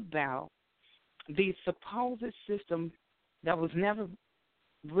talking about the supposed system that was never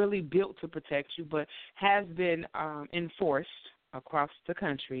really built to protect you, but has been enforced across the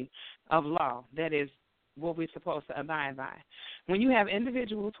country of law, that is what we're supposed to abide by. When you have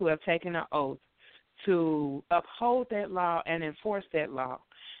individuals who have taken an oath to uphold that law and enforce that law,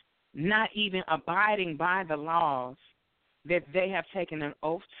 not even abiding by the laws that they have taken an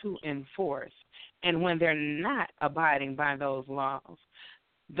oath to enforce, and when they're not abiding by those laws,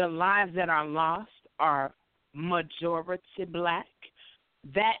 the lives that are lost are majority black.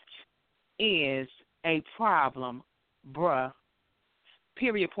 That is a problem, bruh,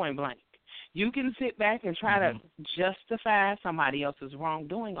 period, point blank. You can sit back and try to justify somebody else's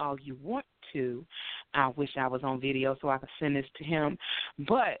wrongdoing all you want to. I wish I was on video so I could send this to him.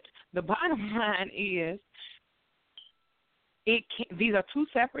 But the bottom line is these are two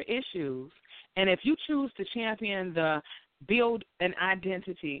separate issues. And if you choose to champion the build an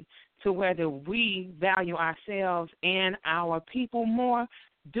identity to whether we value ourselves and our people more,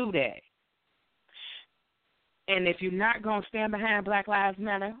 do that. And if you're not going to stand behind Black Lives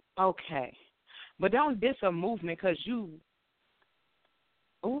Matter, okay. But don't diss a movement because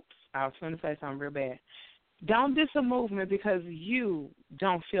I was going to say something real bad. Don't diss a movement because you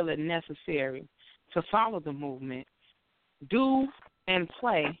don't feel it necessary to follow the movement. Do and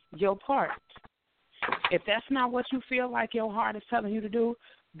play your part. If that's not what you feel like your heart is telling you to do,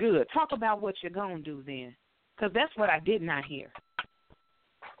 good. Talk about what you're going to do then. Because that's what I did not hear.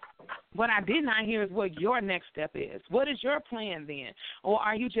 What I did not hear is what your next step is. What is your plan then? Or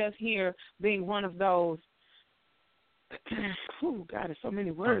are you just here being one of those, oh, God, there's so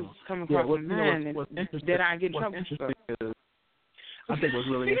many words coming across my mind that I get in trouble for. I think what's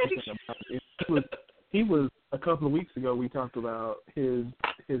really interesting about it, he was a couple of weeks ago, we talked about his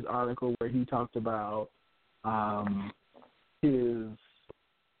article where he talked about his,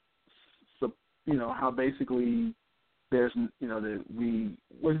 how basically there's, that we,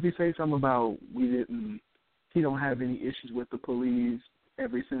 what did he say, something about he don't have any issues with the police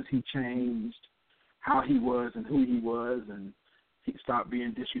ever since he changed how he was and who he was, and he stopped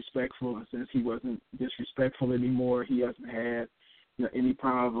being disrespectful, and since he wasn't disrespectful anymore, he hasn't had any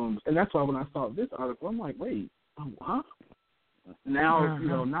problems. And that's why when I saw this article, I'm like, wait, huh? Now,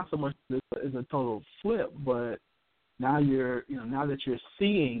 not so much this is a total flip, but now now that you're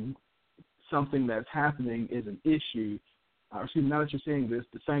seeing something that's happening is an issue, now that you're seeing this,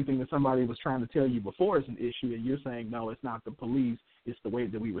 the same thing that somebody was trying to tell you before is an issue, and you're saying, no, it's not the police, it's the way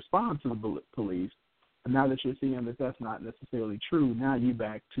that we respond to the police. And now that you're seeing that that's not necessarily true, now you're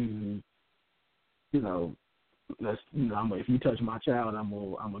back to, if you touch my child, I'm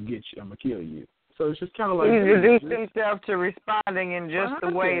gonna get you, I'm gonna kill you. So it's just kind of like he's reduced himself to responding in just the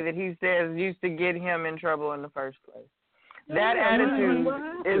way that he says used to get him in trouble in the first place. That attitude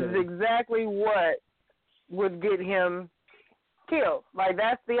is exactly what would get him killed. Like,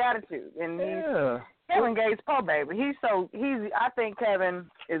 that's the attitude. And Kevin Gates' poor baby. I think Kevin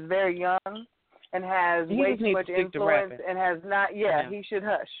is very young and has way too much influence and has not, he should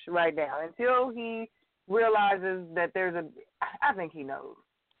hush right now until he realizes that I think he knows.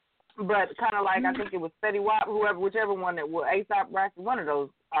 But kind of like, I think it was Fetty Wap, whichever one that was, A$AP Rocky, one of those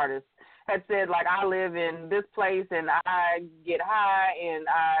artists, had said, like, I live in this place and I get high and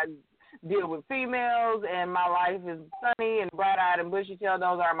I deal with females and my life is sunny and bright-eyed and bushy-tailed.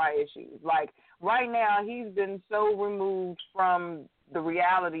 Those are my issues. Like, right now, he's been so removed from the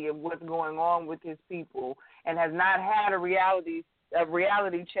reality of what's going on with his people and has not had a reality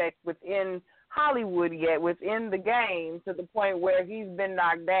check within Hollywood yet, within the game, to the point where he's been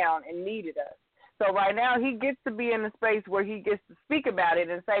knocked down and needed us. So right now he gets to be in a space where he gets to speak about it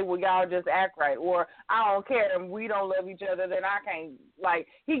and say, well, y'all just act right, or I don't care and we don't love each other, then I can't. Like,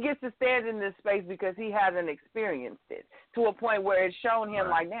 he gets to stand in this space because he hasn't experienced it to a point where it's shown him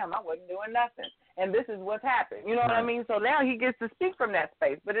like, damn, I wasn't doing nothing. And this is what's happened. You know what I mean? So now he gets to speak from that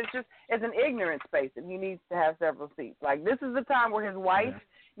space. But it's an ignorant space, and he needs to have several seats. Like, this is the time where his wife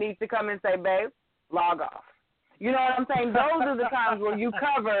needs to come and say, babe, log off. You know what I'm saying? Those are the times where you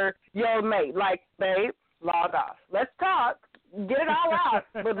cover your mate. Like, babe, log off. Let's talk. Get it all out,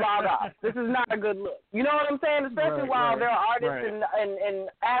 but log off. This is not a good look. You know what I'm saying? Especially while there are artists and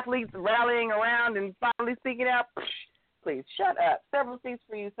athletes rallying around and finally speaking out. Please, shut up. Several seats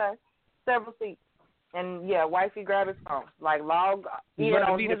for you, sir. Several seats. And, wifey, grab his phone. Like, log off. You got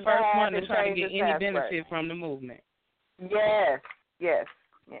to be the first one to try to get any benefit from the movement. Yes.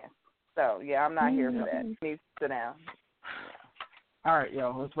 So, I'm not here for that. He needs to sit down. All right,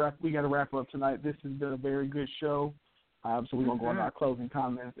 let's wrap. We got to wrap up tonight. This has been a very good show. So we're going to go on our closing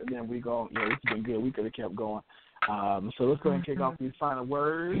comments, and then we go, this has been good. We could have kept going. So let's go ahead and kick off these final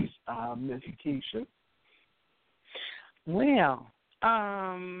words. Miss Takisha. Well,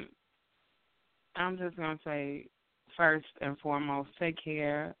 I'm just going to say, first and foremost, take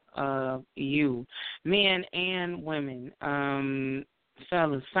care of you, men and women.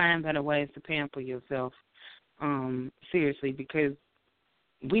 Fellas, find better ways to pamper yourself, seriously, because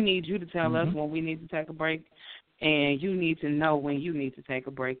we need you to tell us when we need to take a break, and you need to know when you need to take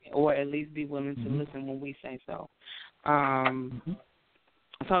a break, or at least be willing to listen when we say so.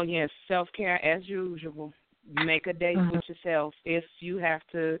 So, yes, self-care as usual. Make a date with yourself. If you have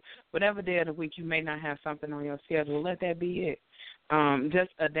to, whatever day of the week you may not have something on your schedule, let that be it.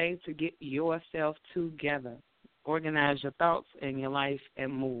 Just a day to get yourself together. Organize your thoughts and your life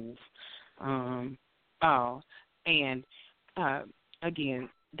and move. And again,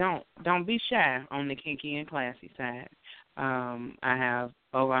 don't be shy on the kinky and classy side. I have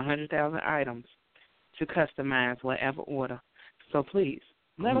over 100,000 items to customize whatever order. So please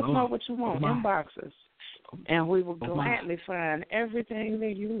let us know what you want. Inbox us, and we will gladly find everything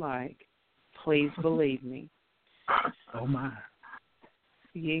that you like. Please believe me. Oh my.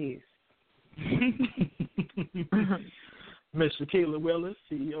 Yes. Miss Shaquila Willis,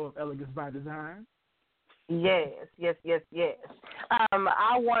 CEO of Elegance by Design. Yes.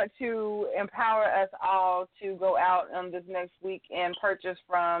 I want to empower us all to go out this next week and purchase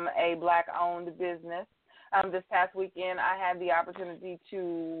from a Black-owned business. This past weekend, I had the opportunity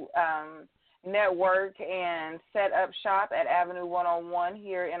to network and set up shop at Avenue 101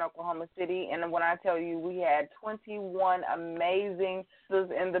 here in Oklahoma City. And when I tell you, we had 21 amazing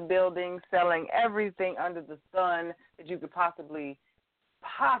stores in the building selling everything under the sun that you could possibly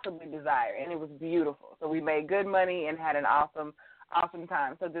desire, and it was beautiful. So we made good money and had an awesome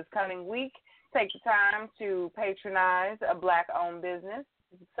time. So this coming week, take the time to patronize a Black-owned business,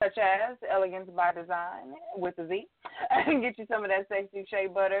 such as Elegance by Design with a Z, and get you some of that sexy shea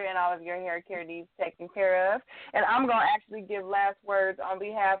butter and all of your hair care needs taken care of. And I'm going to actually give last words on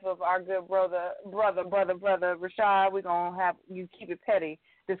behalf of our good brother, Rashaad. We're going to have you keep it petty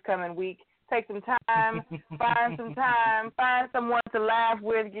this coming week. Take some time, find someone to laugh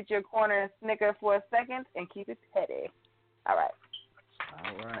with, get your corner and snicker for a second, and keep it petty. All right.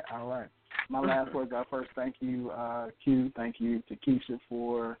 My last words are first, thank you, Q. Thank you, Takisha,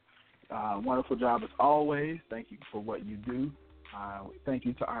 for a wonderful job as always. Thank you for what you do. Thank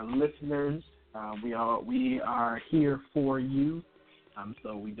you to our listeners. We are here for you.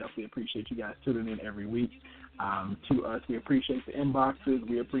 So we definitely appreciate you guys tuning in every week. To us, we appreciate the inboxes.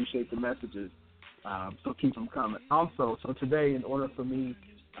 We appreciate the messages. So keep them coming. Also, so today, in order for me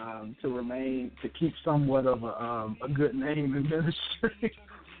to keep somewhat of a good name in ministry,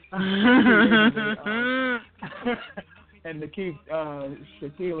 and to keep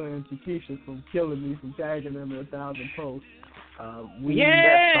Shaquila and Takisha from killing me, from tagging them in 1,000 posts, we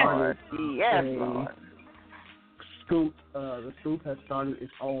started Scoop. The Scoop has started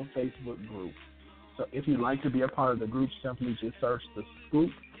its own Facebook group. So if you'd like to be a part of the group, simply just search the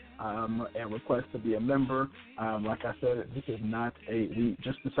Scoop and request to be a member. Like I said, this is not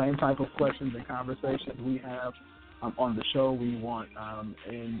just the same type of questions and conversations we have on the show we want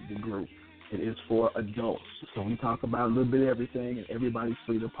in the group. It is for adults. So we talk about a little bit of everything, and everybody's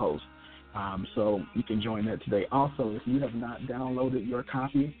free to post. So you can join that today. Also, if you have not downloaded your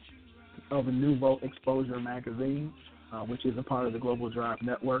copy of the Nouveau Exposure magazine, which is a part of the Global Drive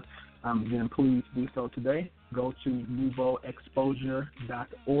Network, then please do so today. Go to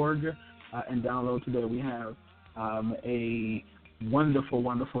nouveauexposure.org and download today. We have a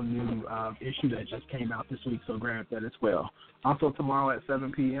wonderful new issue that just came out this week, so grab that as well. Also, tomorrow at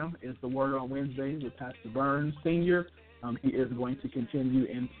 7 p.m. is the Word on Wednesdays with Pastor Burns Sr. He is going to continue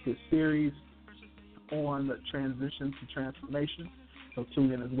in his series on the transition to transformation, so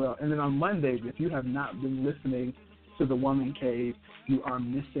tune in as well. And then on Mondays, if you have not been listening to The Woman Cave, you are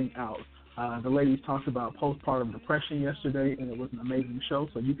missing out. The ladies talked about postpartum depression yesterday, and it was an amazing show,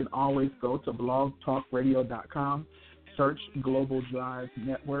 so you can always go to blogtalkradio.com, search Global Drive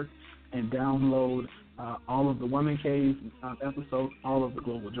Network, and download all of the Woman Cave episodes, all of the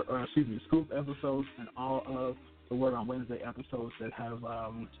Scoop episodes, and all of the Word on Wednesday episodes that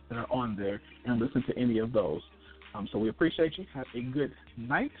are on there, and listen to any of those. So we appreciate you. Have a good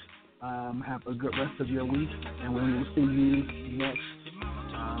night. Have a good rest of your week, and we will see you next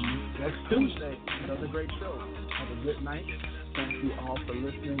Tuesday. Another great show. Have a good night. Thank you all for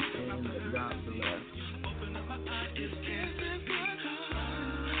listening, and God bless.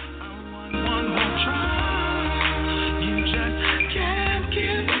 One more try. You just can't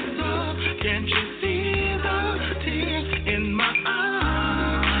give it up. Can't you see the tears in my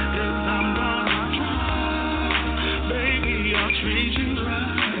eyes? If I'm gonna try, baby, I'll treat you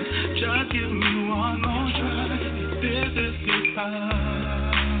right. Just give me one more try. This is goodbye.